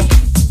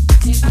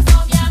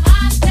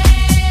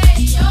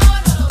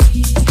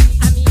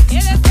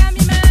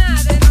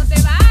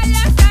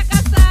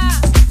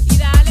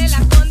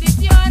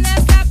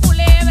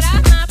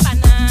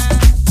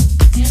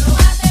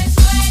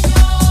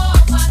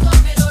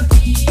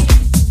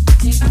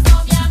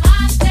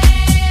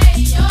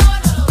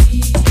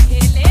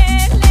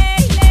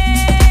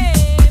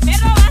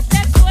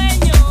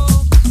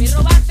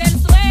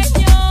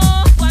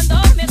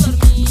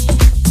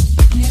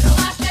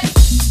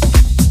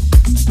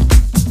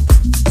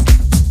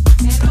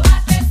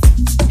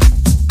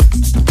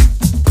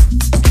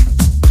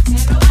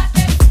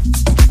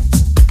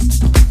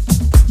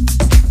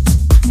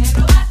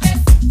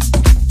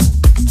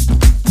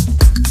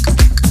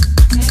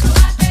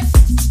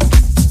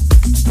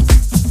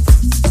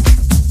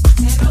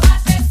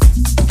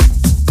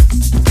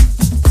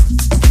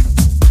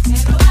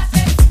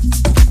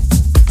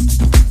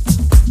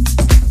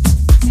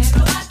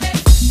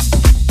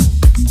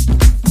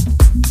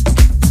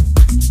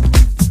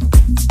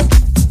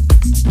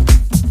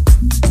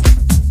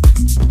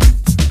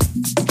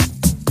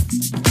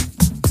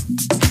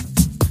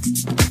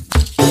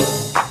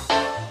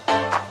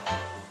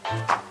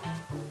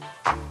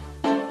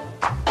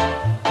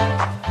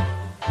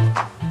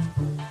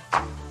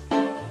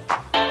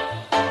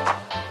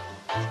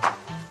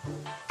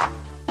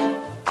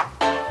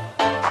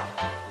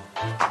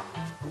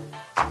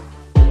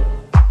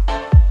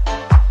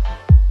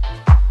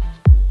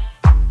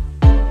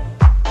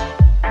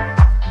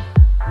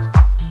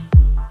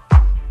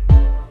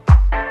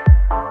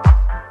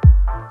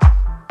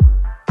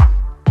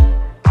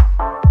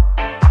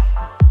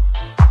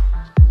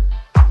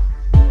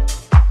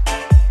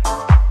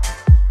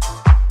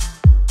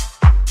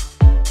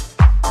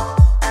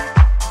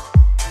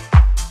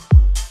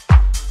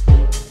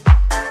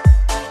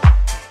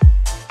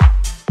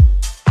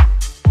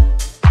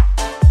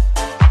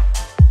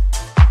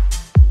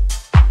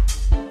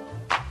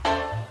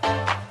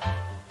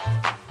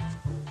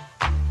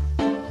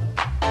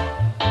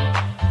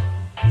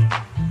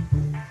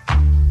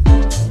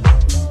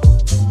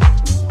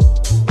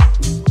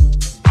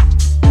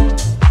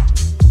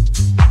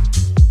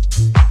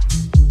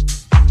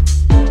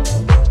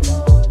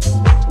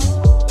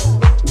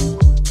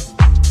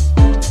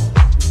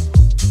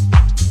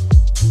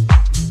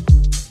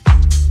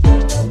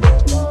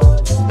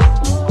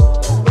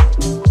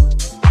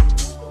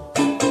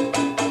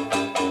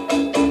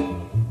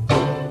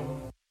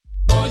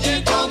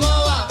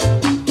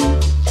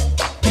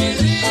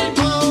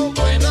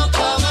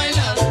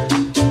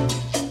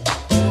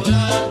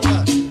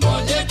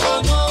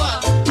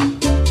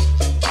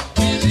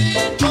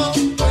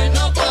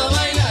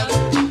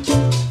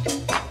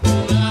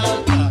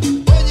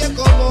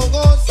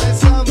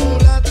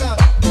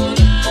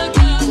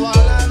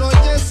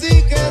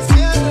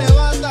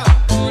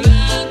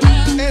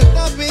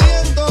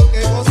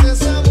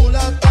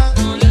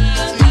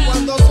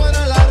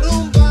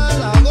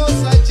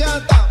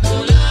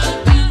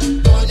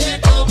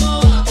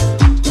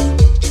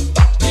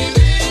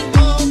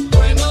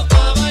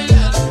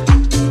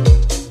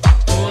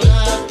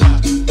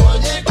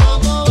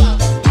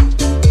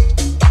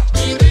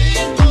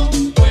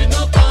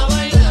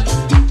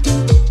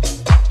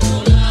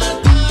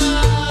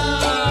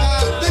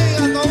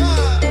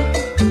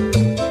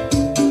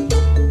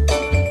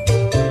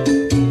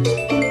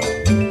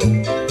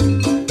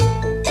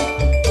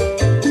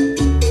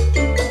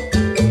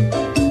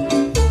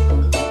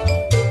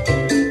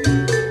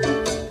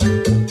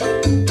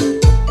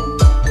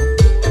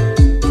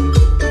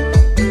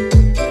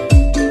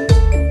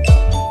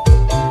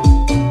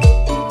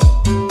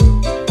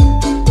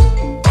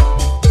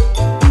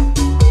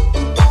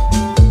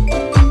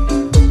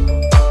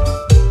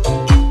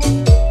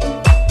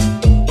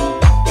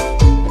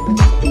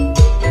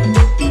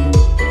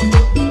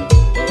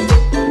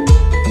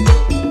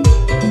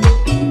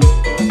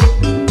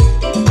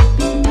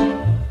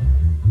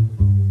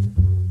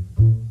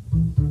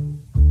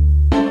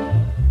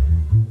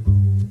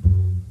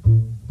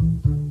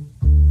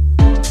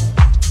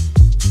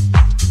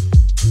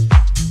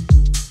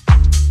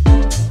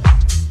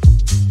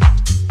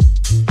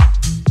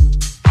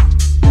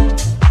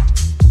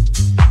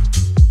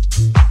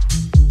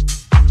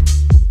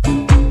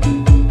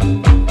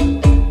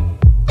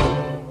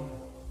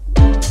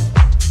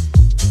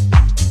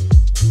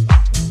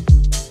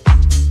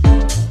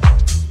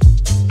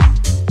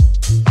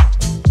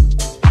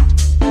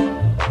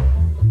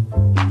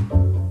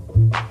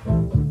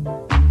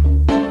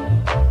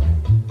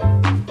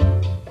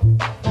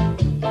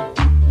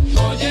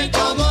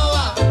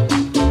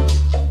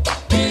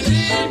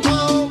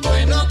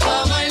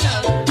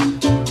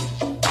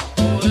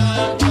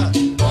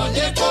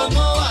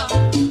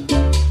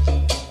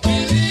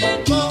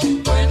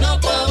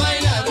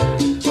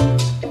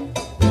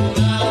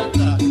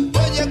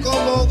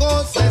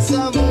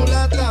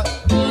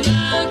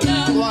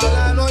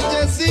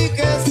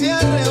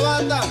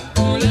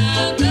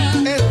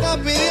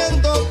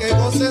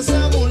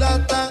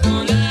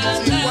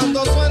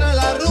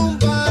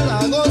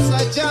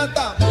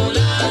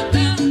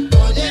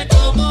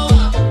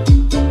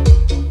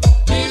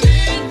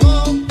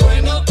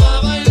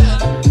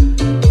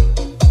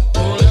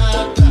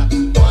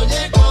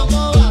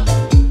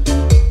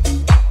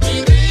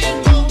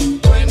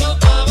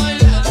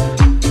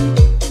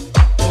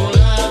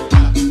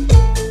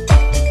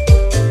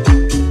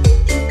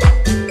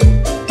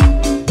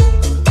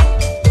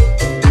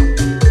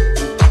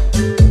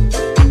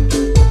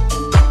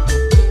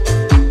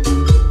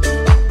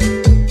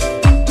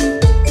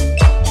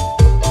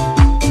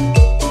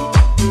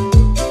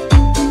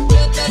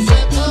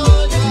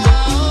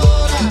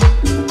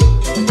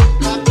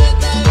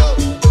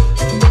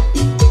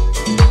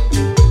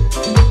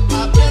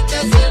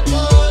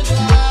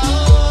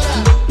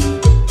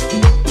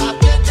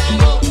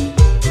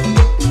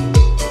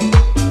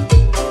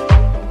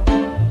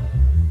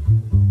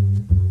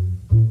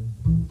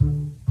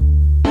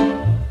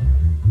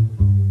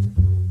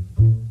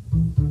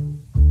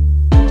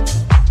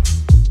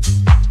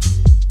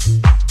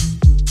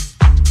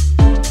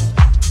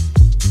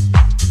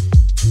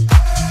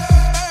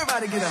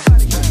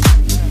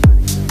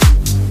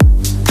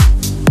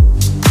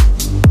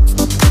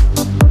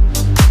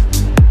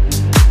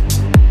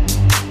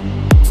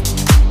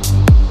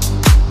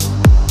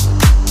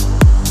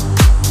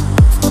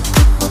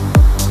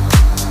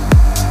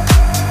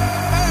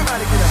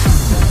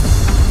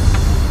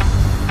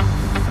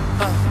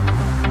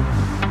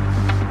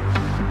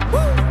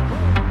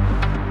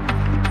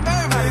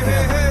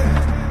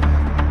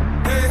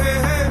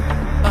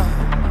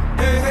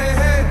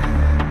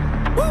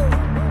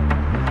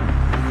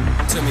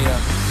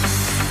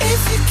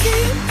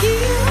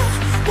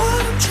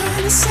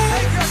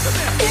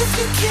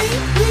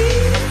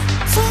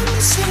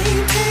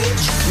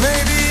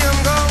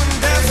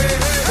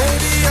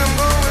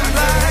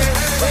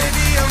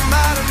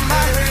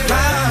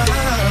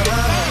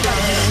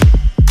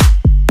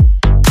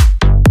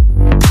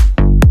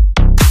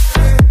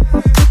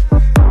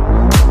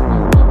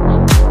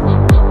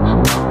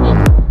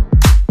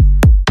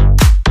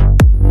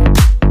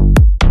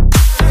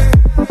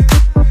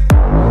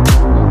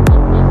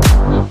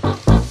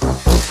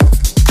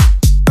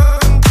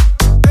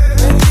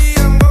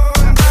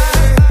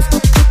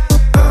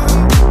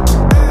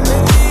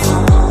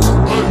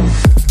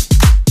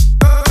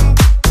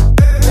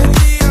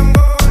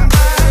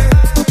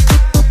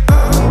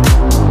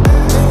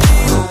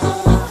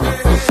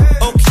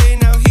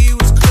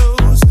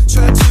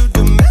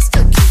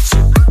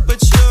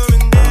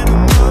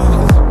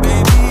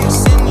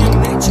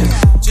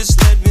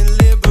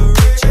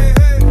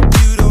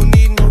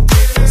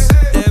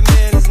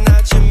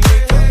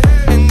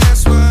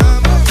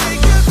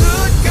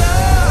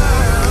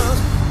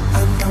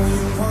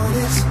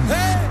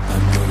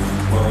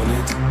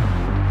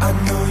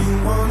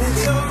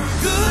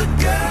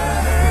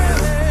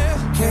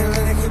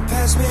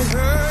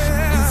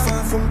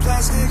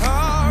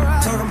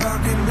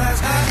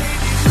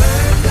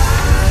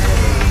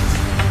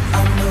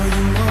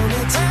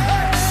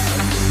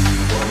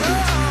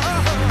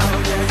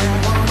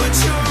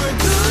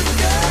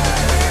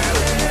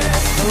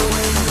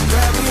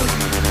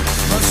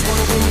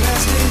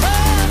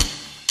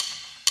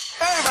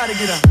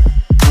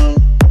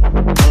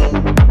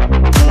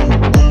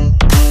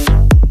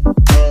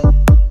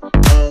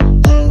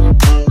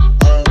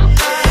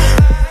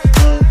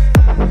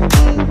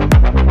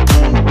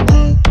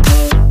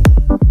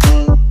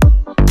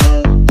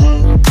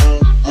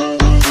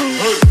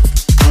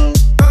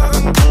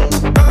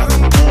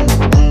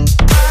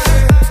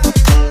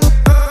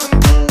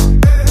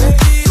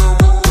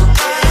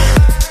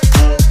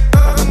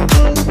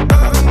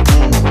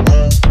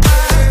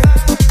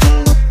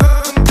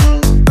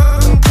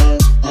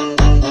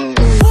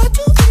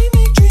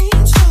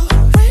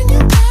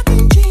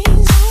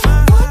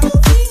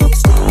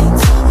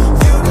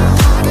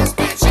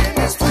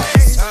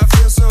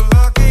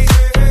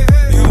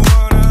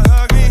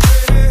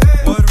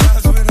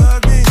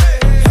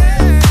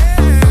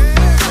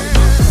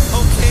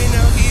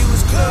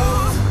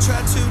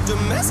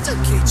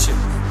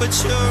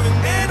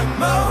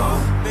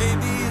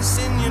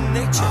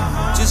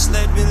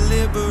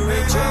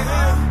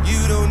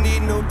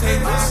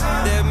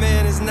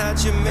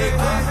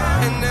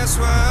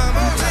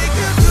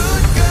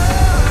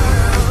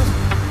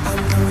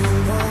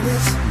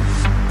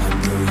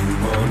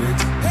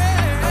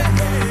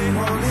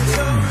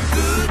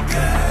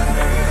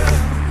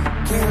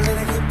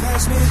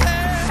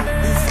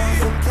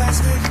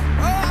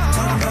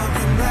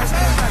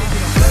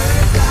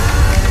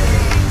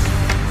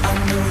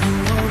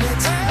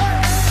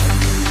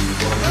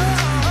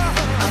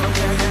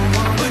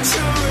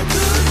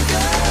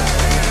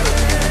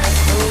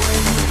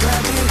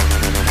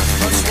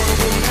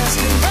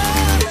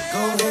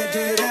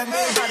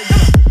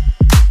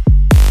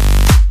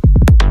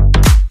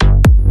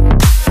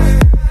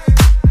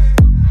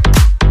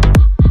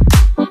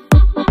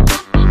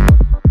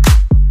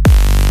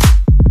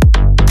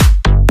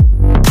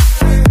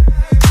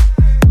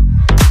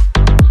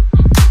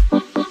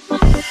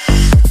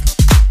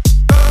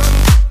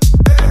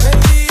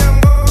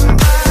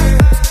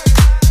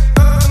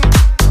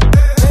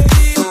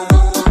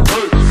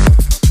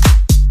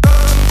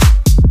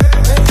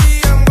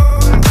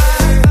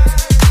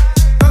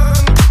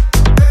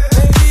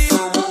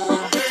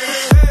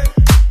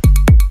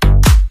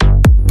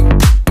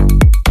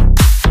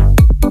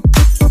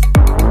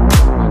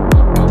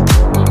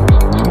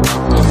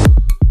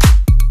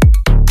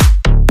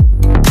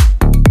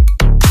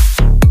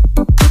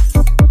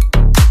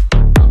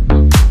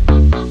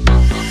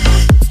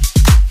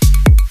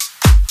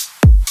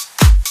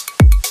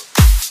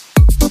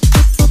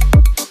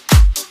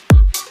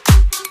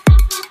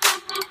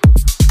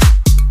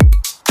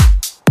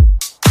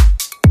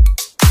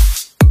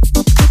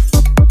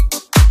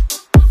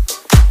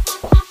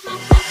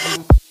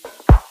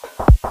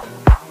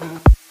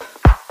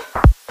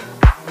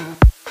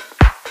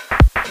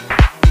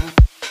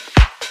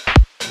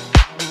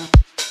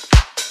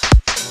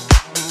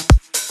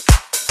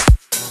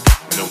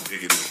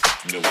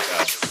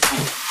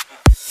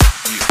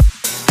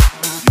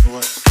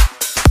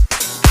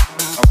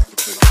 I like the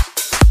place.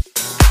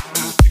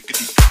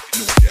 Diggity,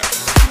 no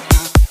doubt.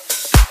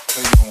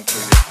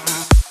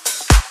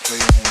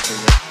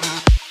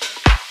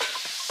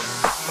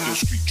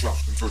 street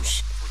drops in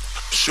verse.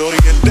 Shorty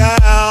get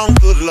down,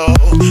 good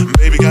lord.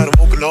 Baby got him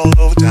open all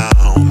over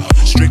town.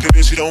 Strictly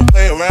bitch, she don't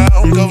play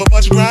around. Cover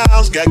much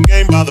grounds, got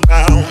game by the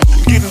pound.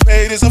 Getting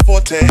paid is a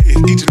forte,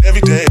 each and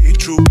every day.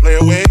 True play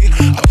away,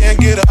 I can't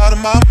get her out of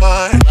my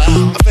mind.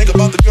 I think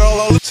about the girl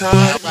all the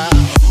time.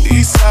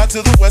 East side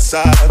to the west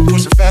side,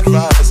 pushing fat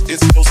rides,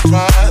 it's no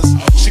surprise.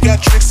 She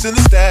got tricks in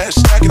the stash,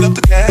 stacking up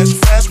the cash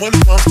fast when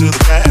it comes to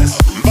the gas.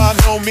 By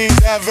no means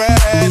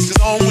average, it's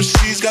on when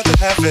she's got to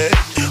have it.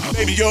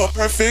 Baby, you're a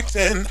perfect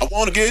 10. I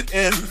wanna get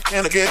in,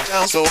 can I get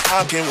down so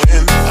I can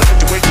win? I like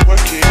the way you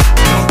work it,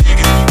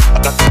 I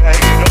got to bag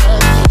it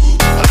up.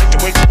 I like the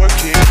way you work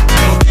it,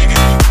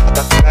 I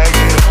got to bag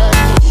it up.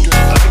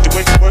 I like the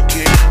way you work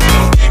it,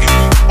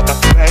 I got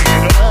to bag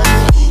it up.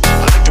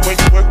 I like the way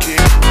you work it,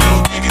 I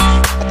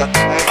got to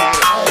bag it up.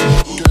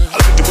 I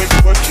like the way you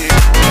work it,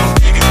 I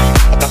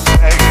got to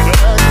bag it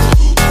up.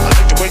 I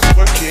like the way you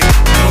work it,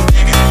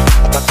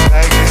 I got to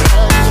bag it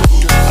up.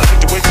 I like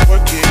the way you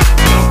work it,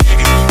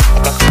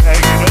 I got to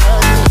bag it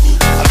up.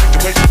 I like the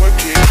way you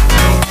work it,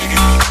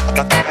 I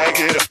got to bag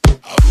it up.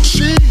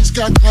 She's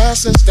got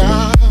class and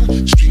style,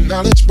 street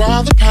knowledge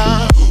by the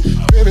pound.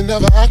 Baby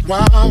never act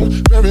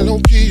wild, very low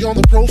key on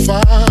the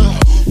profile.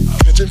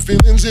 Catching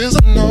feelings is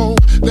a no,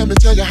 let me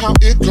tell you how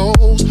it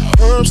goes.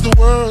 Herbs the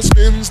word,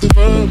 spins the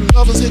verb.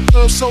 Lovers hit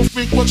curves, so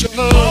freak what you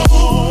learn.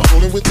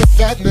 Rolling with the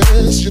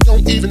fatness, you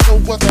don't even know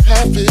what the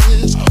half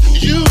is.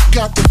 You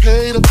got to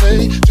pay to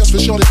play, just for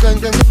shorty bang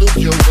bang to look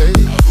your way.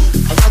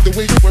 I like the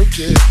way you work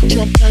it,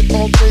 drop tight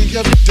all day,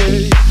 every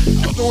day.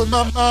 You're blowing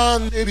my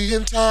mind, maybe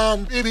in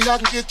time, baby I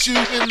can get you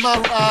in my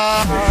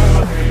ride.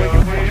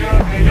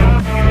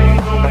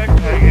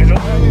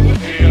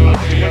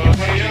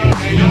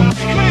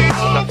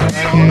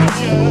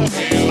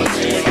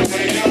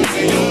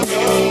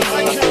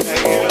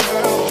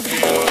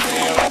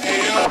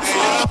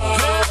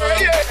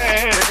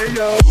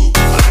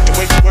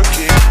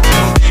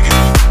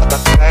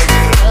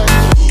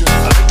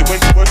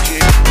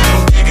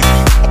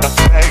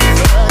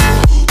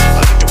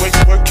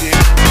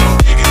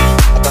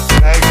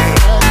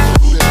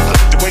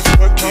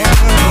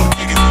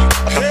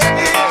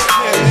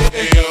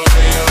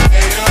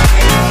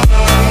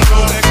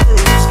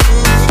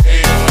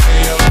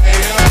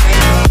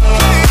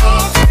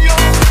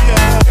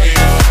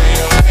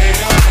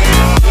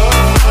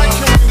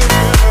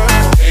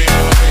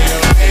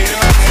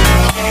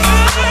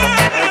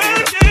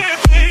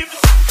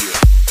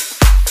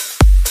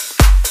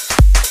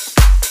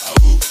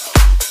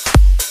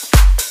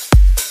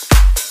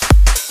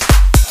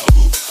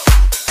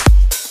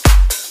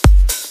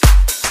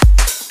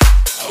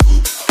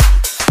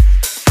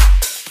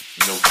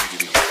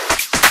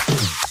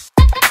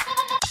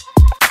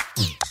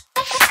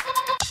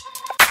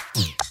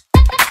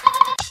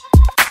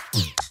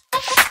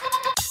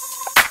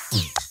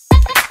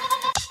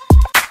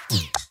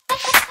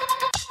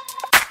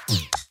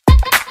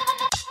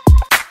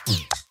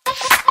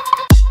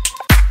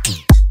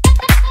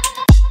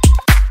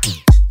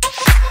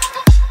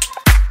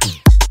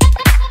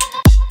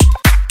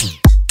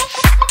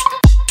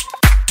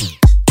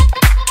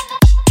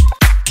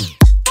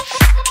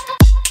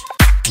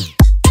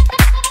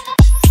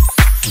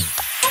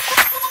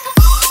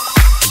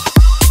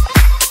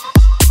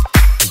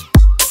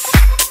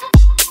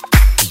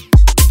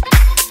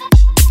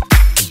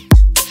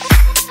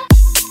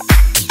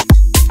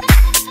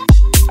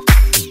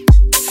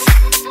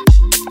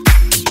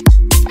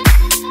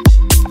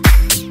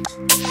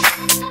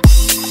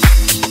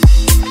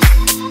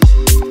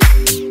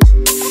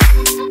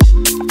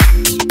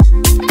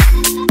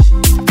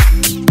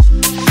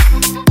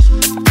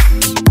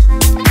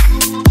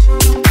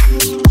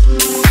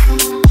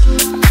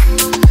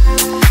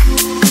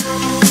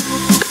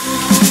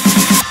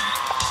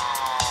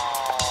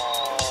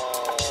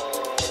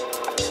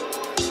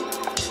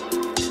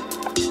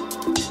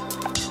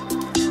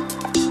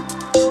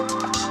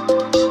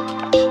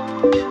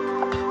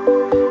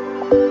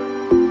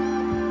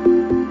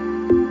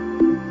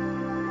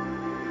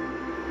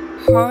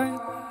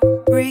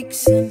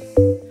 Heartbreaks and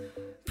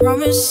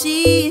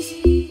promises,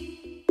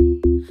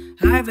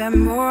 I've had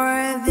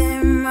more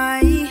than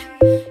my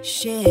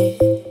share.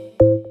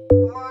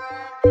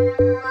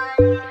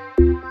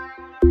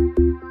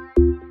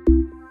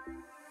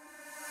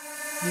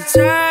 I'm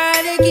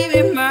tired of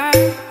giving my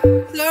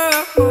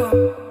love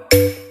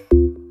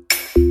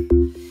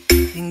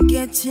and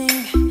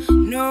getting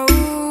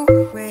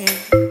nowhere.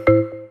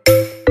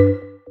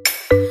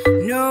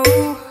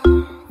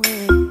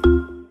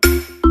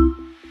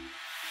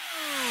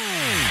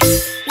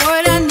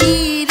 What I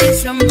need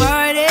is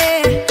somebody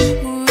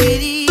who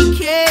really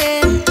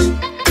cares.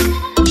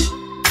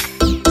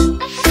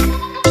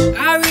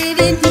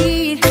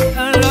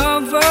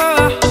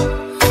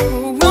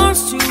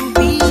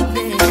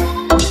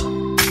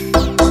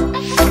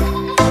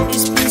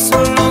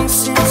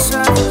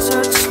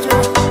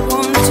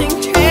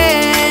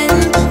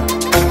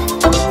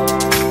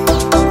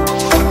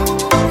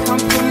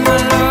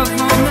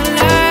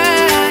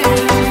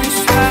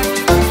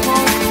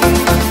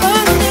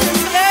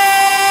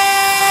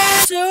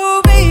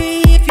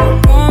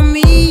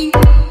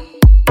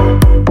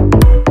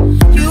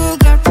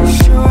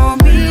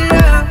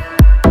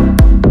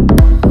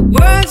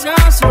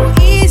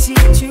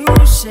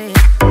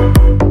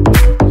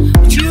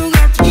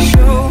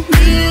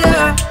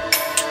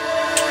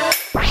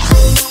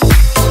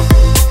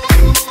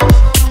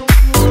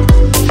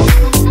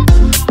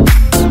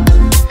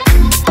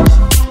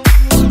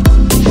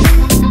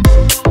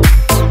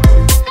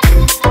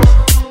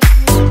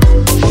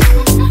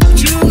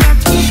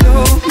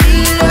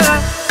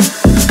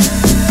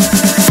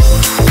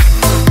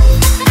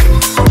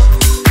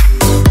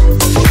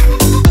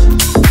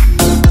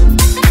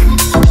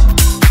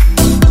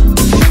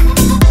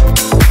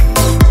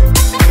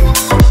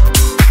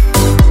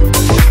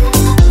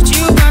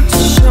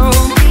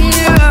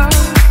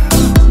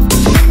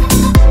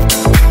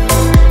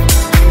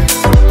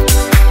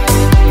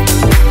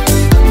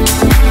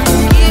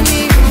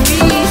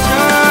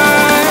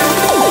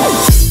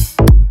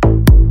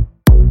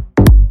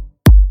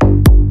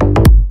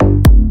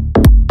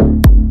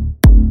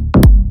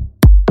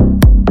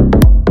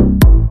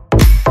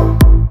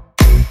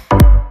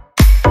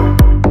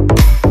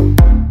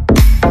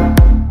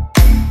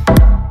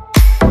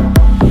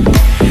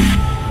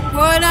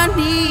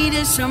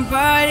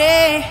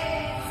 somebody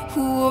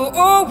who will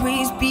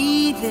always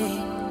be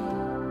there.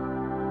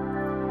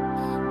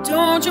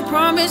 Don't you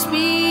promise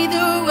me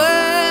the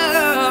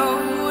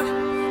world,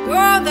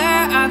 world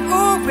that I've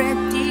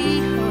already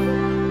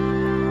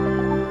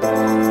heard.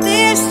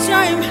 This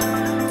time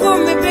for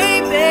me,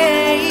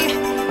 baby,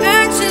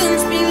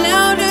 actions speak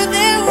louder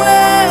than words.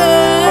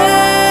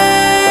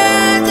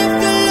 If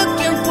you're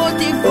looking for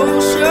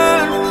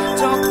devotion,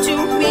 talk to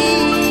me.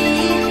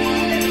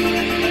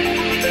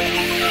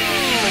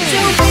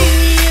 So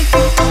baby, if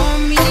you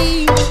want me,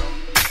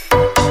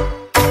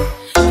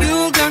 you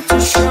got to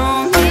show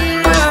me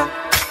love.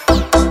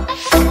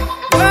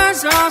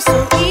 Words are so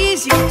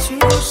easy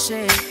to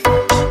say,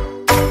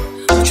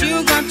 but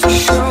you got to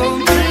show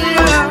me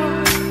love.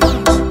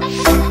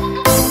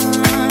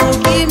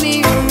 Give me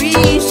a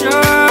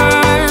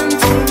reason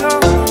to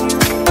love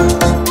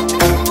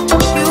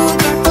you. You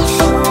got to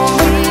show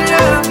me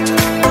love.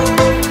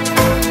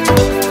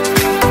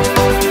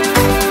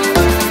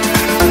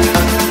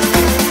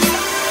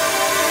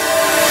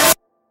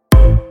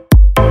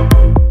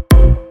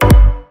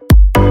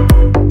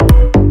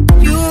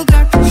 You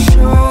got to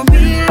show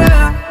me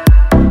love.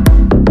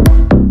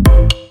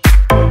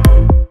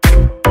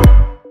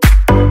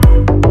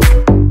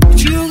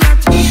 You got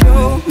to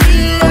show me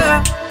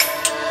love.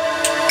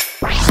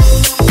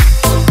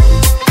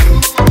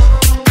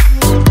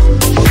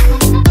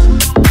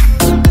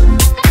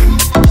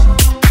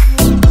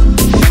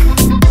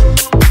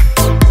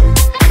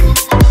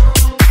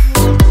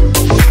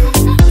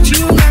 You got to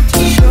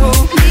show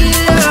me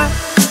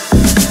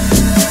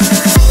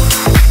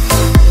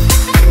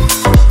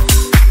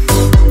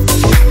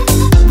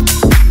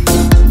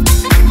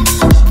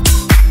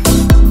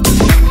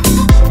love.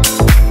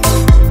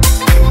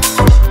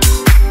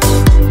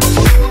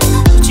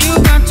 You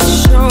got to show me love. You got to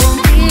show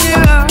me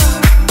love.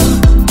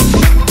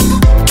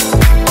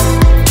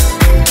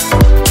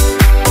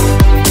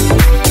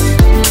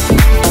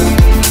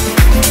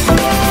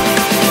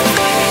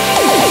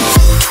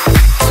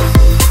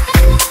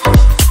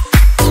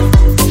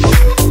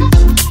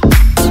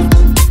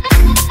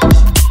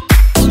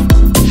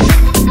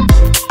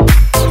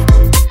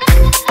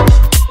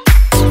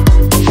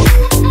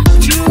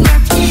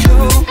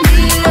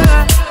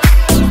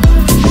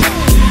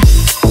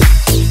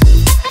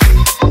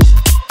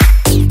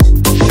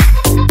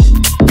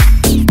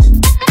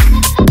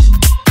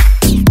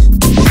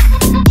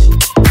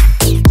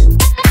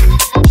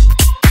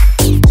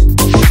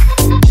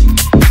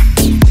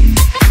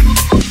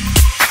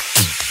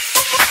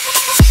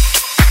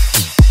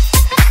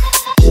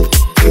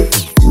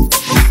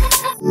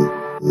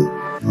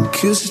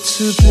 Cause it's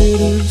a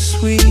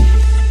bittersweet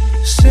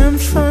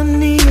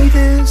symphony,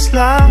 this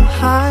life.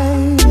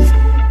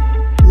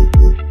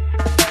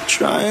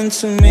 Trying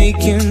to make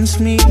ends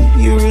meet,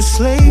 you're a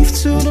slave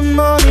to the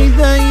money,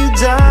 then you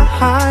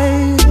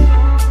die.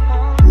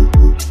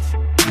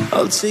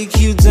 I'll take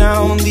you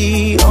down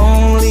the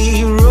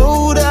only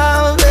road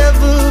I've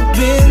ever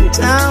been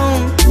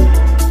down.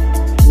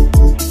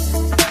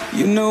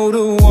 You know,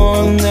 the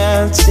one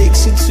that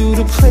takes you to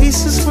the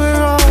places where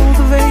all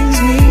the veins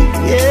meet,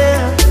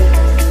 yeah.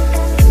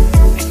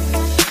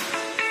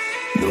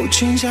 No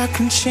change, I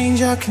can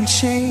change, I can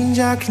change,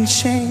 I can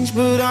change.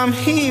 But I'm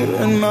here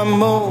in my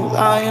mold,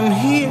 I am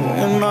here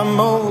in my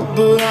mold.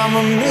 But I'm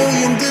a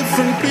million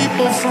different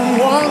people from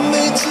one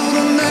day to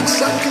the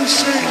next. I can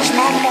change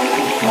my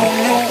mold, no,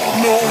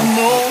 no,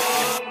 no.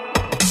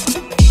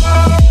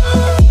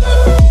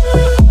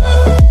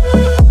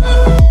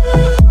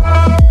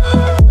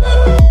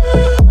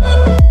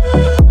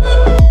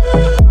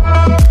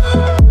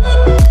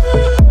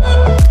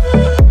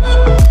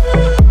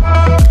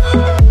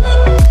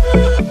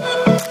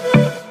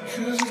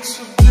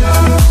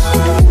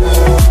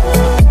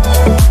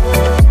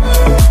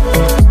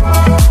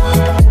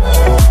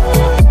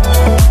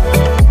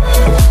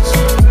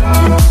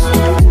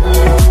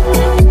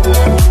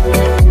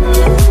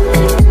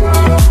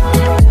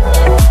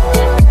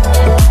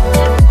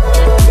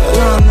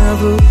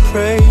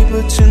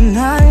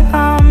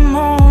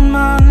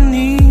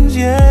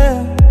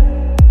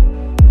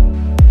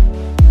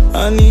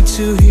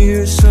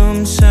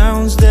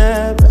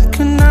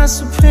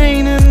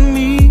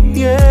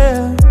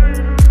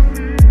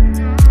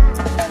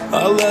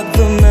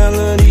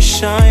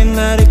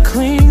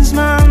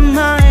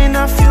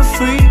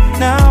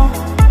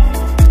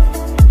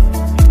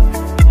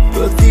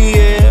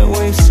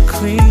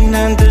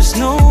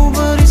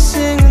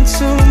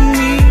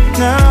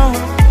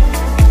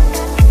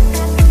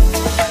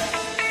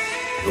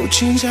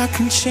 Change, I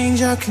can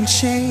change, I can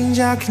change,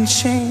 I can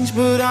change.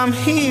 But I'm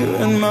here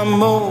in my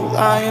mold,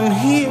 I am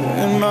here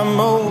in my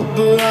mold.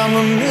 But I'm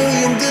a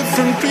million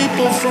different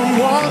people from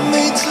one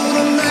day to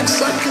the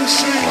next. I can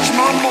change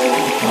my mold,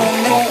 no,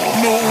 no,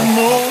 no,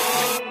 no.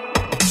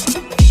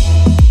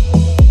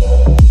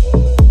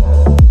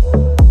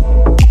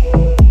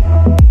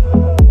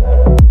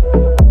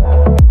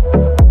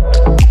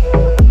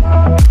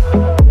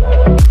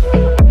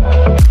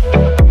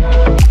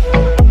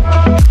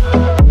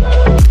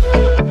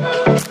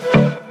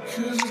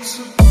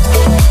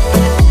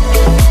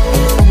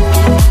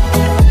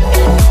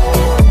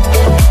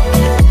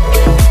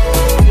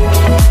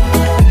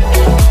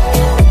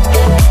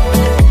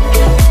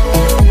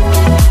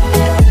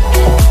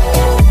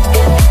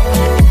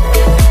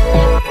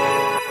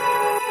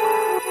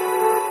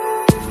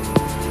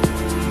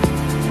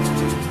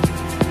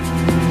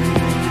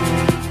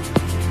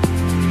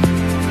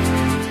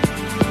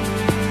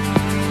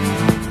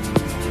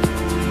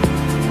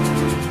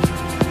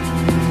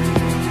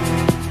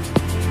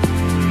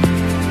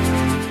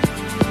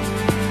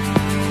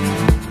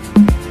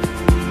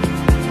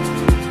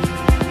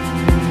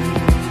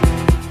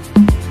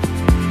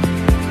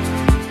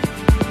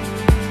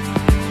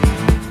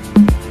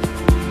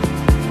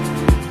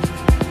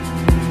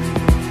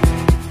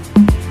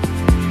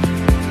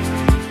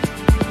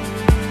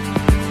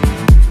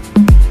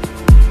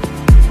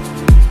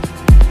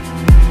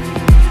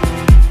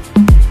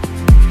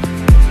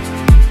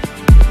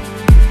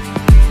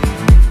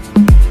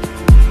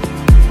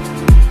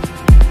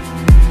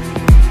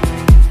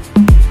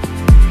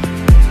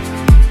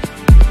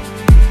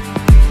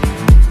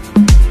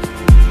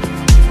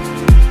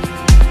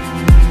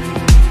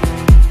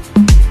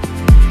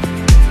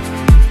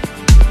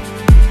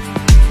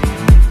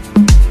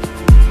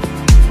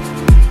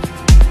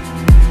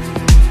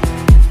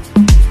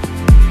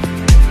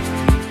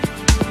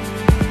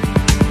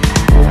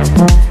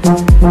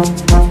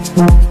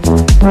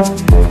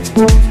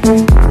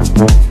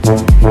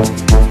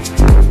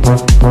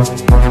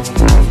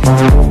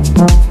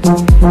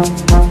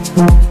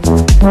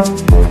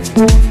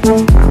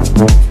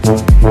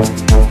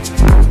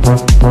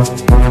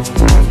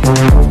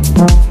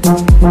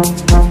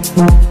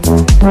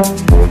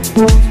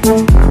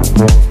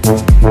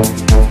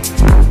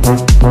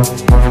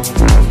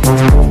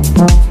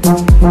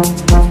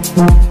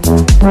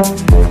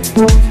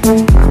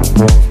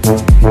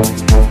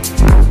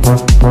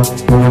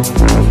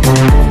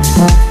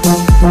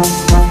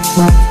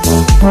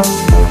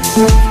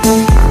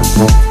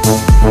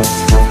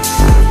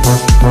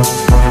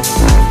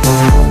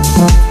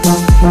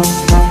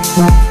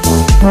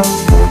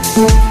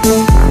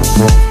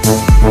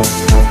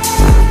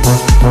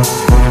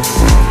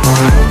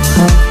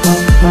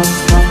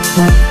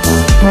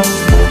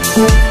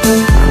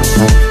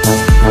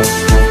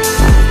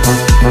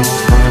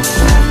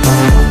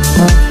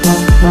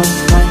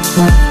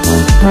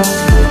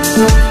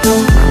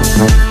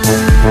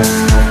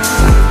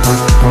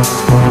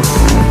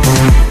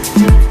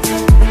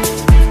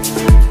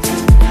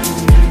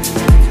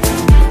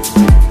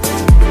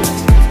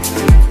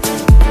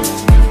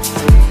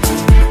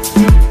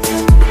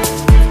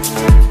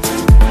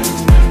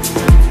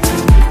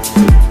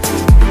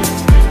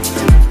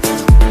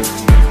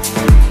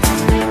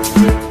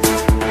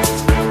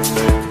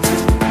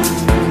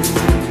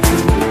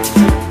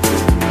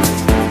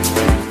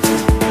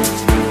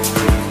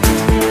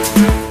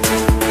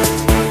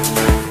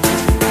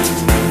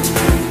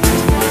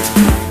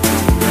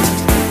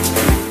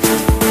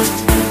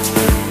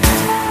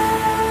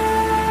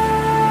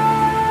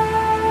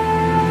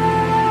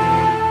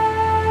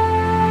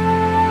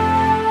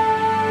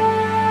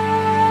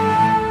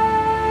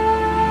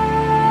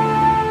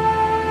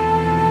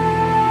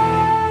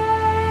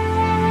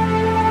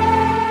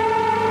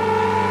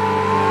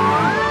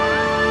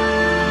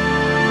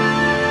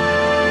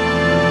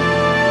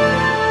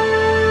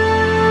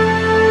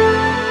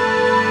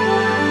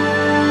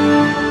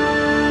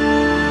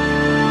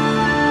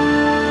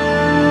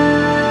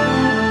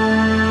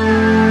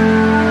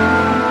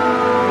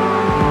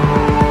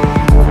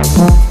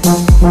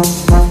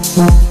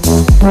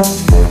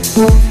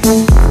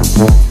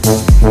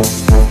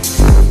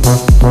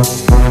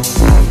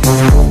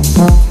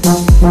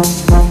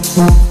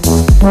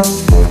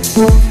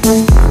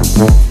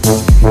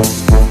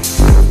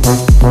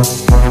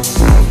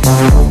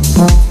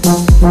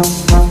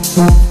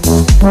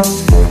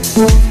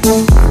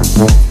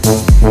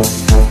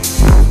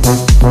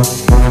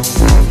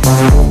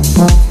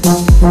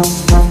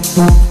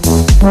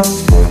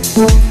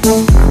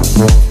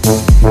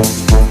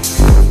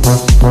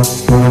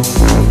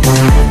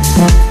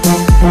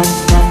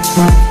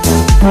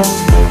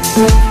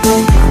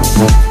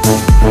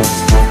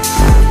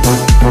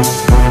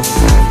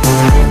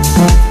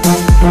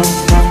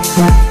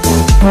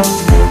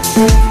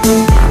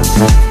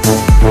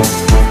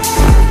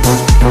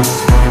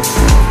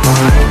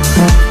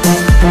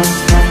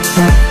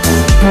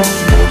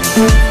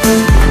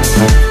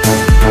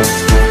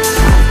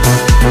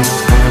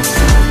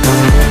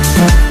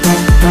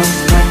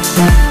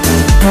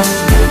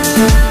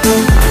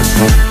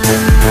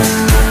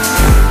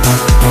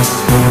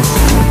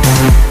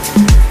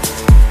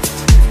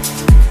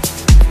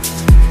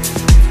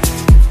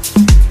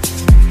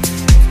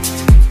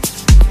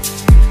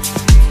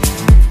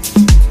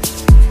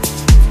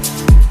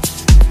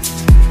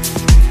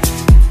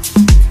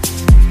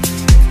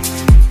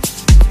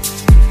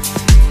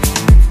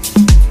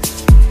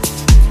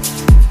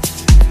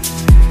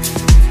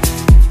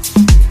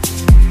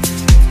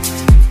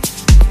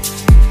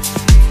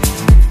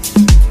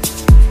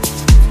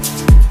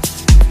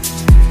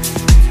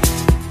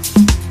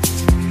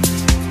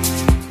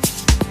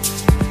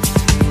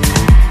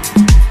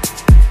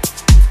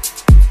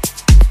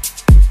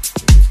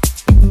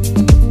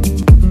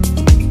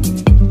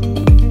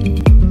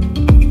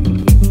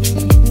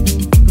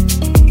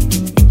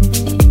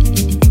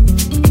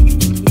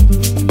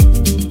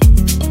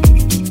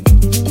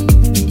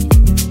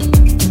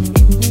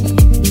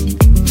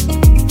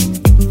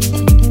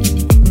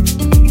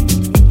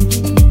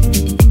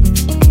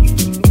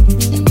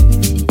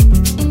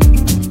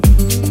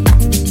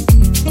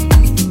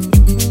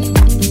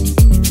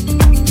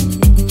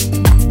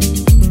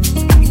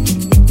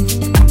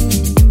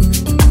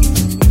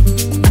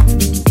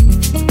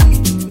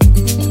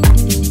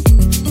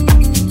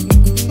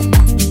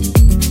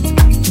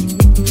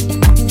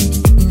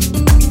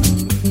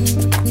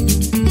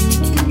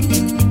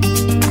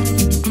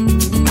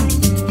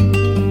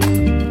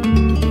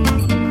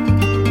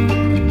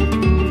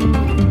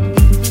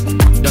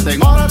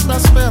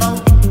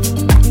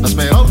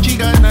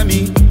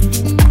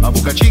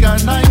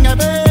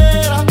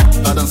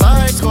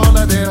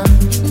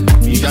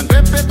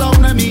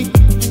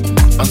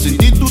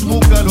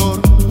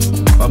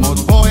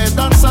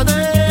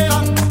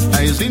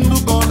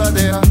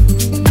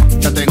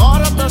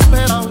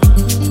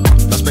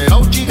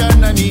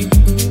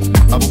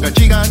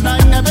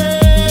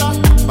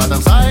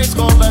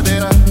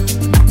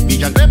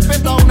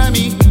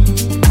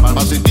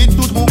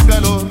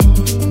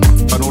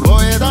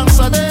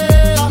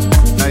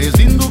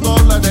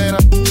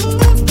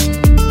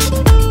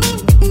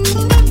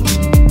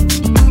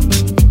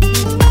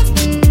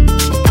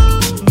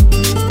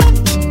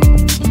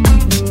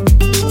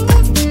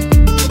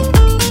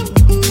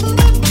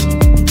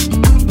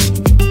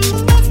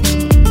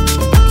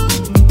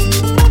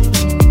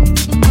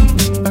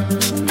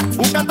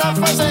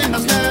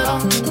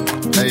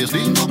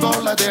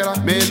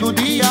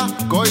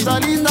 coisa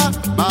linda,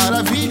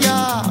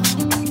 maravilha.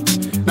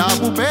 Na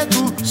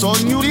pupeto,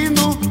 sonho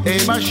lindo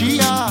e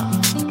magia.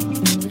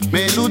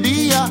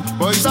 Melodia,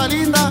 coisa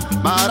linda,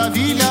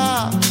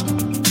 maravilha.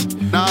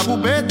 Na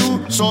pupeto,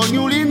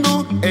 sonho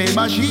lindo e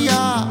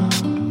magia.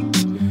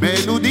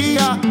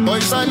 Melodia,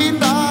 coisa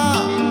linda.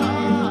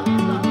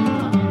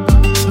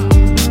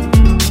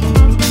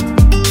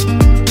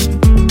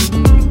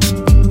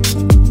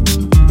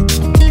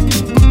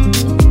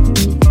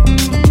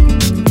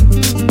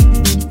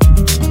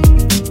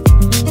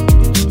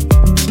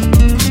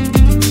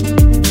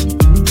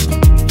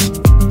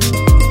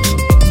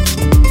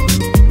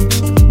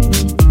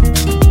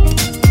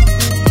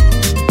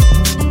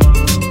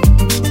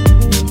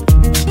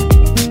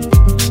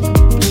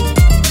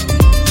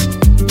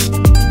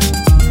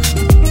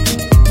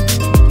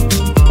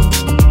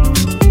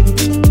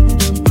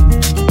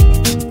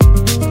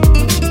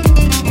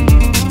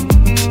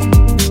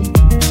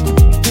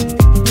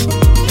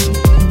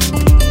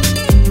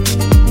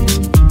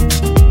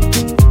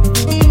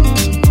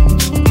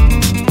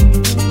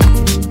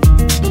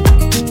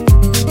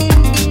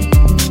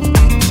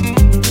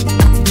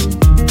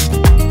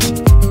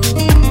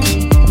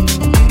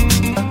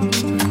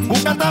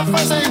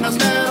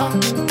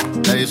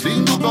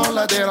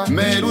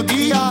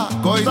 Melodia,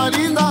 coisa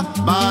linda,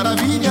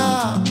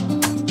 maravilha.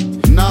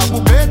 Na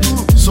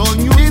pupeto,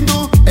 sonho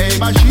lindo e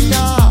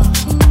magia.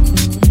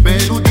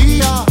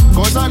 Melodia,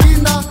 coisa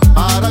linda,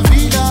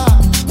 maravilha.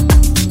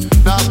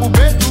 Na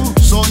pupeto,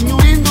 sonho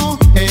lindo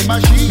e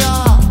magia.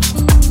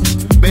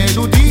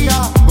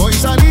 Melodia,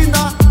 coisa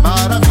linda,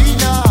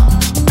 maravilha.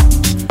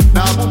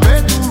 Na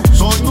pupeto,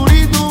 sonho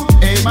lindo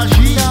e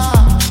magia.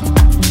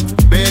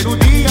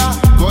 Melodia,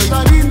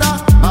 coisa linda,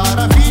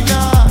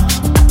 maravilha.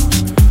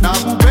 Na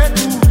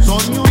pupeto,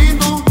 sonho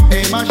lindo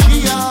e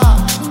magia.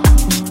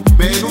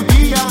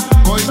 Melodia,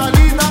 coisa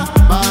linda,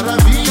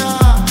 maravilha.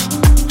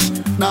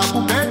 Na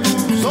pupeto,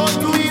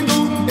 sonho lindo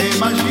e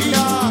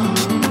magia.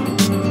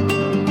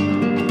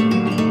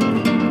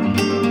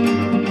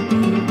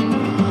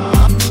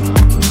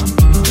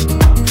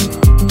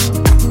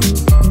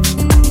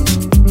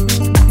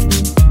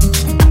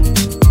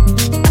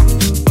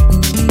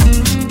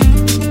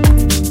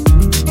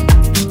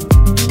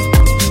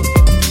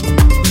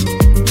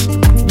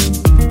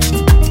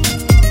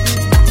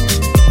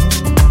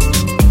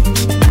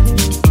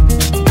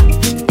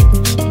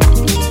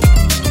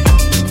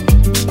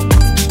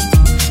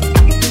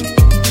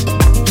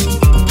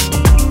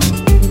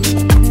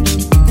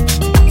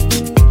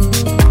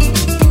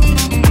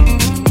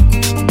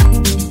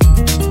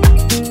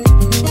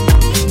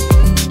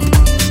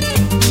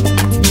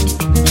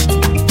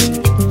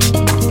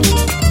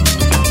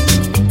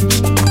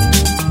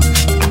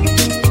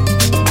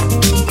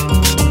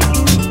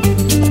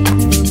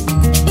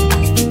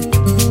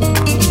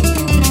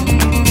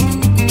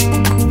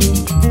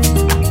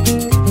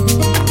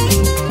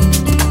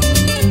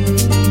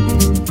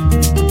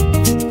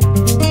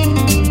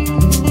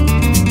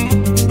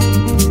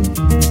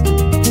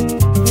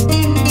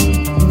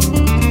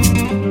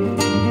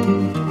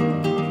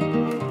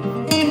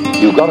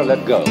 You've got to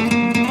let go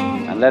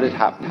and let it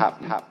happen.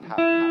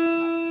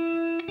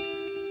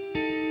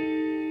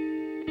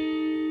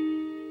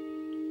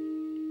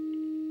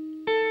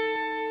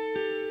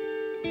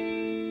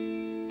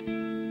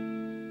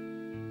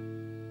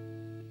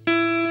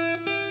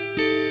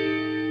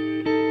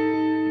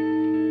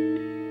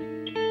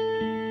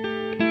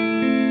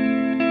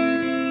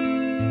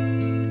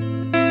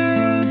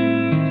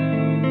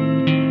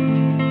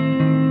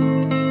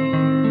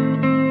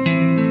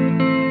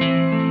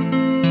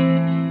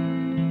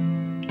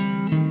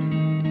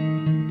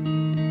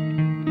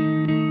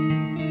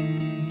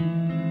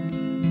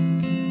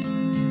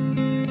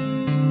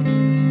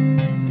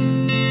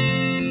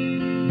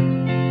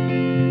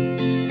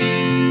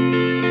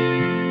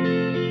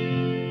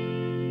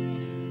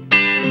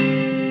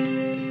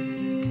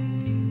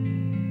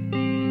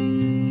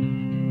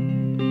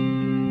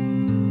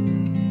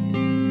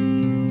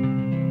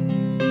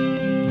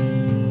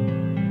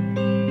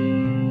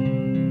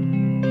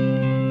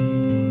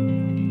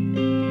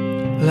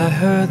 I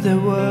heard there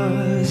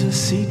was a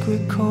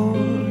secret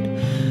chord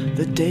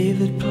that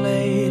David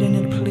played and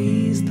it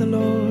pleased the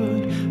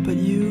Lord. But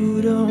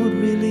you don't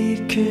really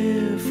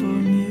care for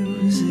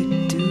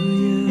music, do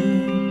you?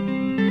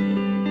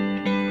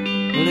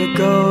 Well, it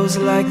goes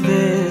like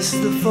this: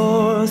 the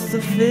fourth,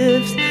 the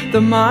fifth,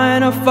 the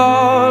minor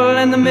fall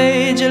and the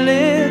major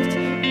lift,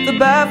 the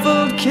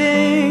baffled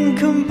king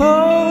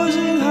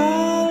composing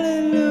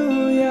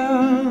hallelujah,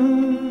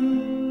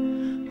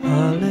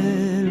 hallelujah.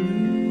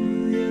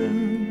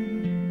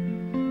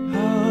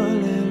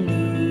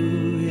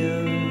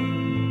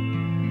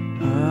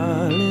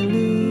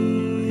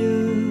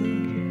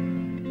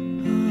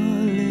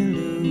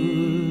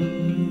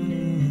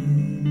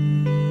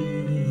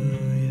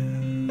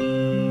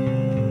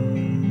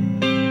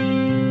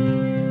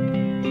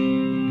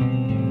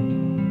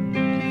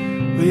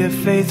 Your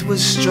faith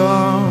was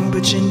strong,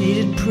 but you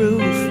needed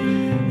proof.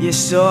 You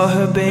saw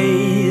her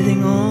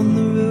bathing on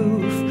the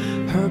roof,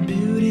 her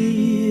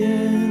beauty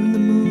and the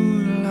moon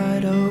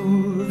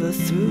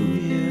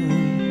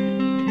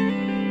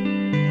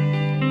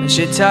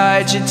She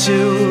tied you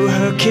to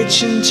her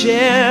kitchen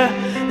chair,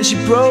 and she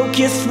broke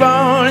your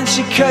throne and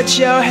she cut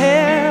your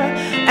hair,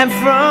 and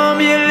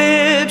from your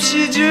lips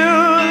she drew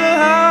the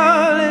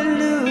hallelujah,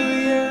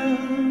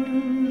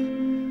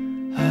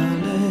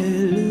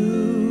 hallelujah,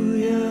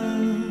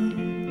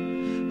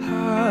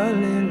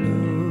 hallelujah,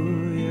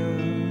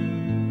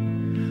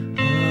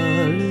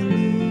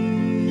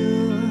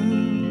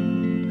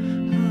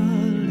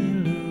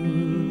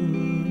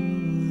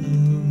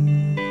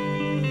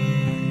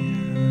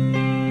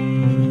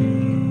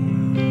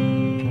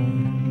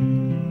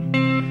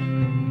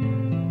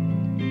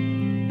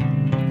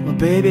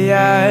 Baby,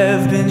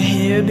 I've been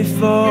here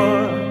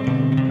before.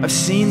 I've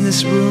seen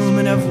this room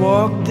and I've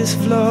walked this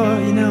floor.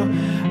 You know,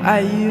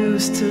 I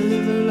used to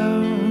live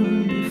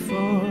alone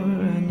before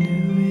I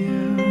knew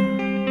you.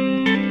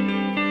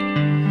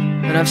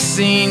 And I've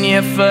seen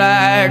your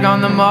flag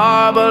on the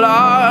marble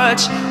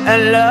arch.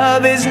 And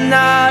love is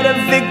not a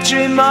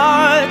victory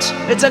march.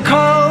 It's a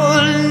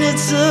cold and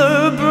it's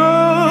a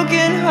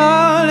broken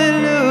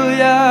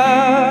hallelujah,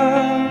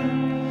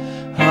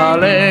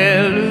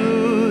 hallelujah.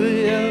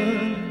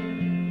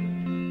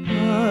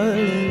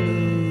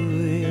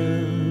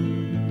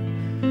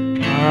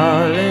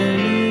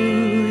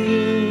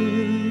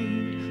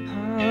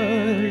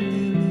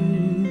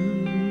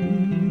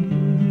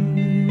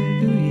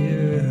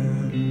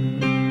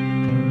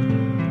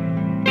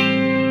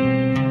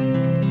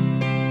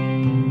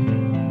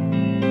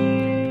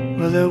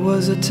 Well, there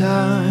was a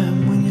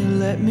time when you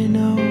let me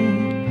know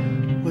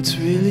what's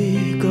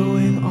really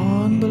going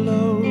on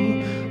below,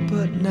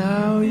 but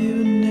now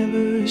you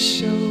never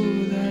show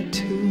that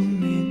to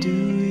me, do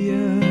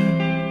you?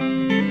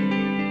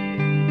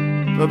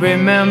 But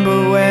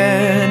remember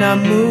when I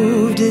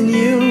moved in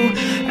you,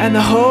 and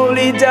the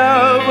holy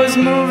dove was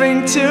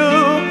moving too,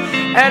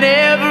 and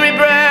every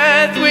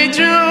breath we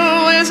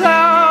drew is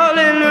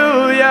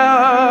hallelujah,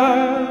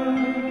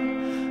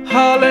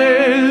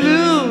 hallelujah,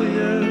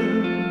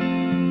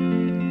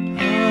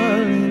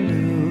 hallelujah,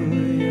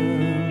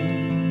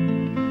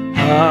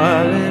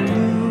 hallelujah.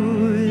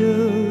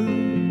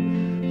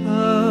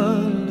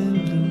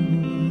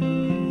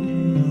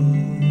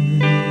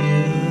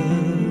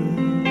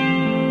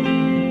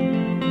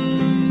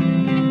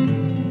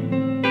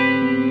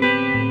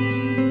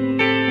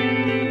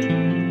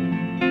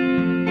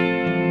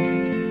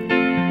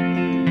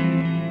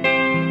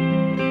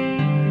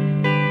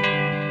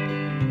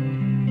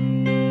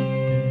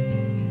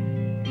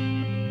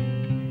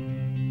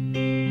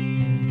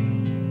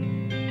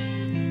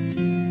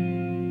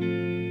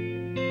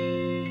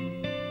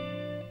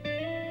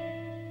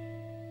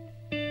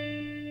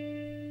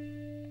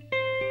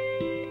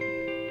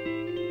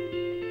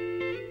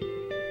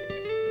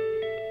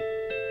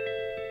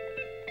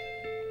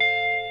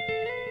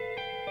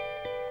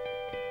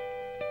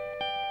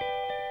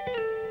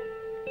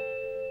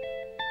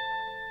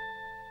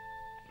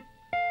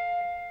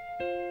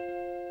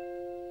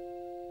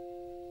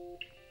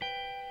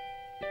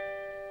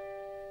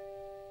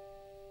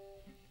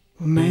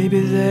 Well, maybe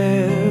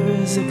there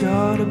is a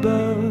God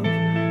above,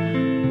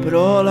 but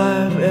all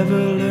I've ever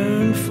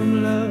learned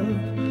from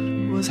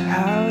love was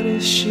how to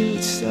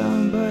shoot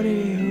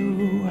somebody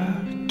who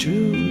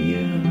outdrew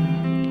you.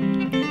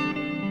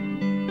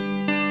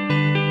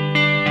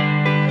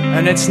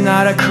 And it's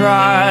not a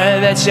cry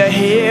that you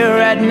hear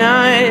at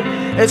night.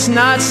 It's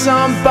not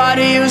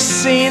somebody who's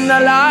seen the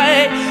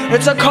light.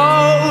 It's a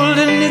cold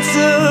and it's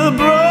a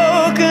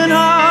broken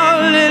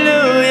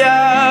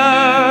hallelujah,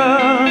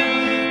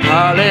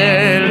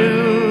 hallelujah,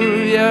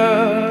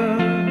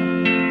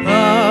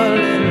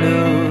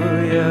 hallelujah,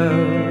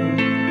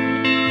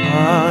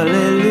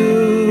 hallelujah,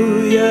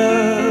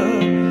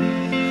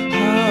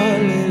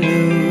 hallelujah.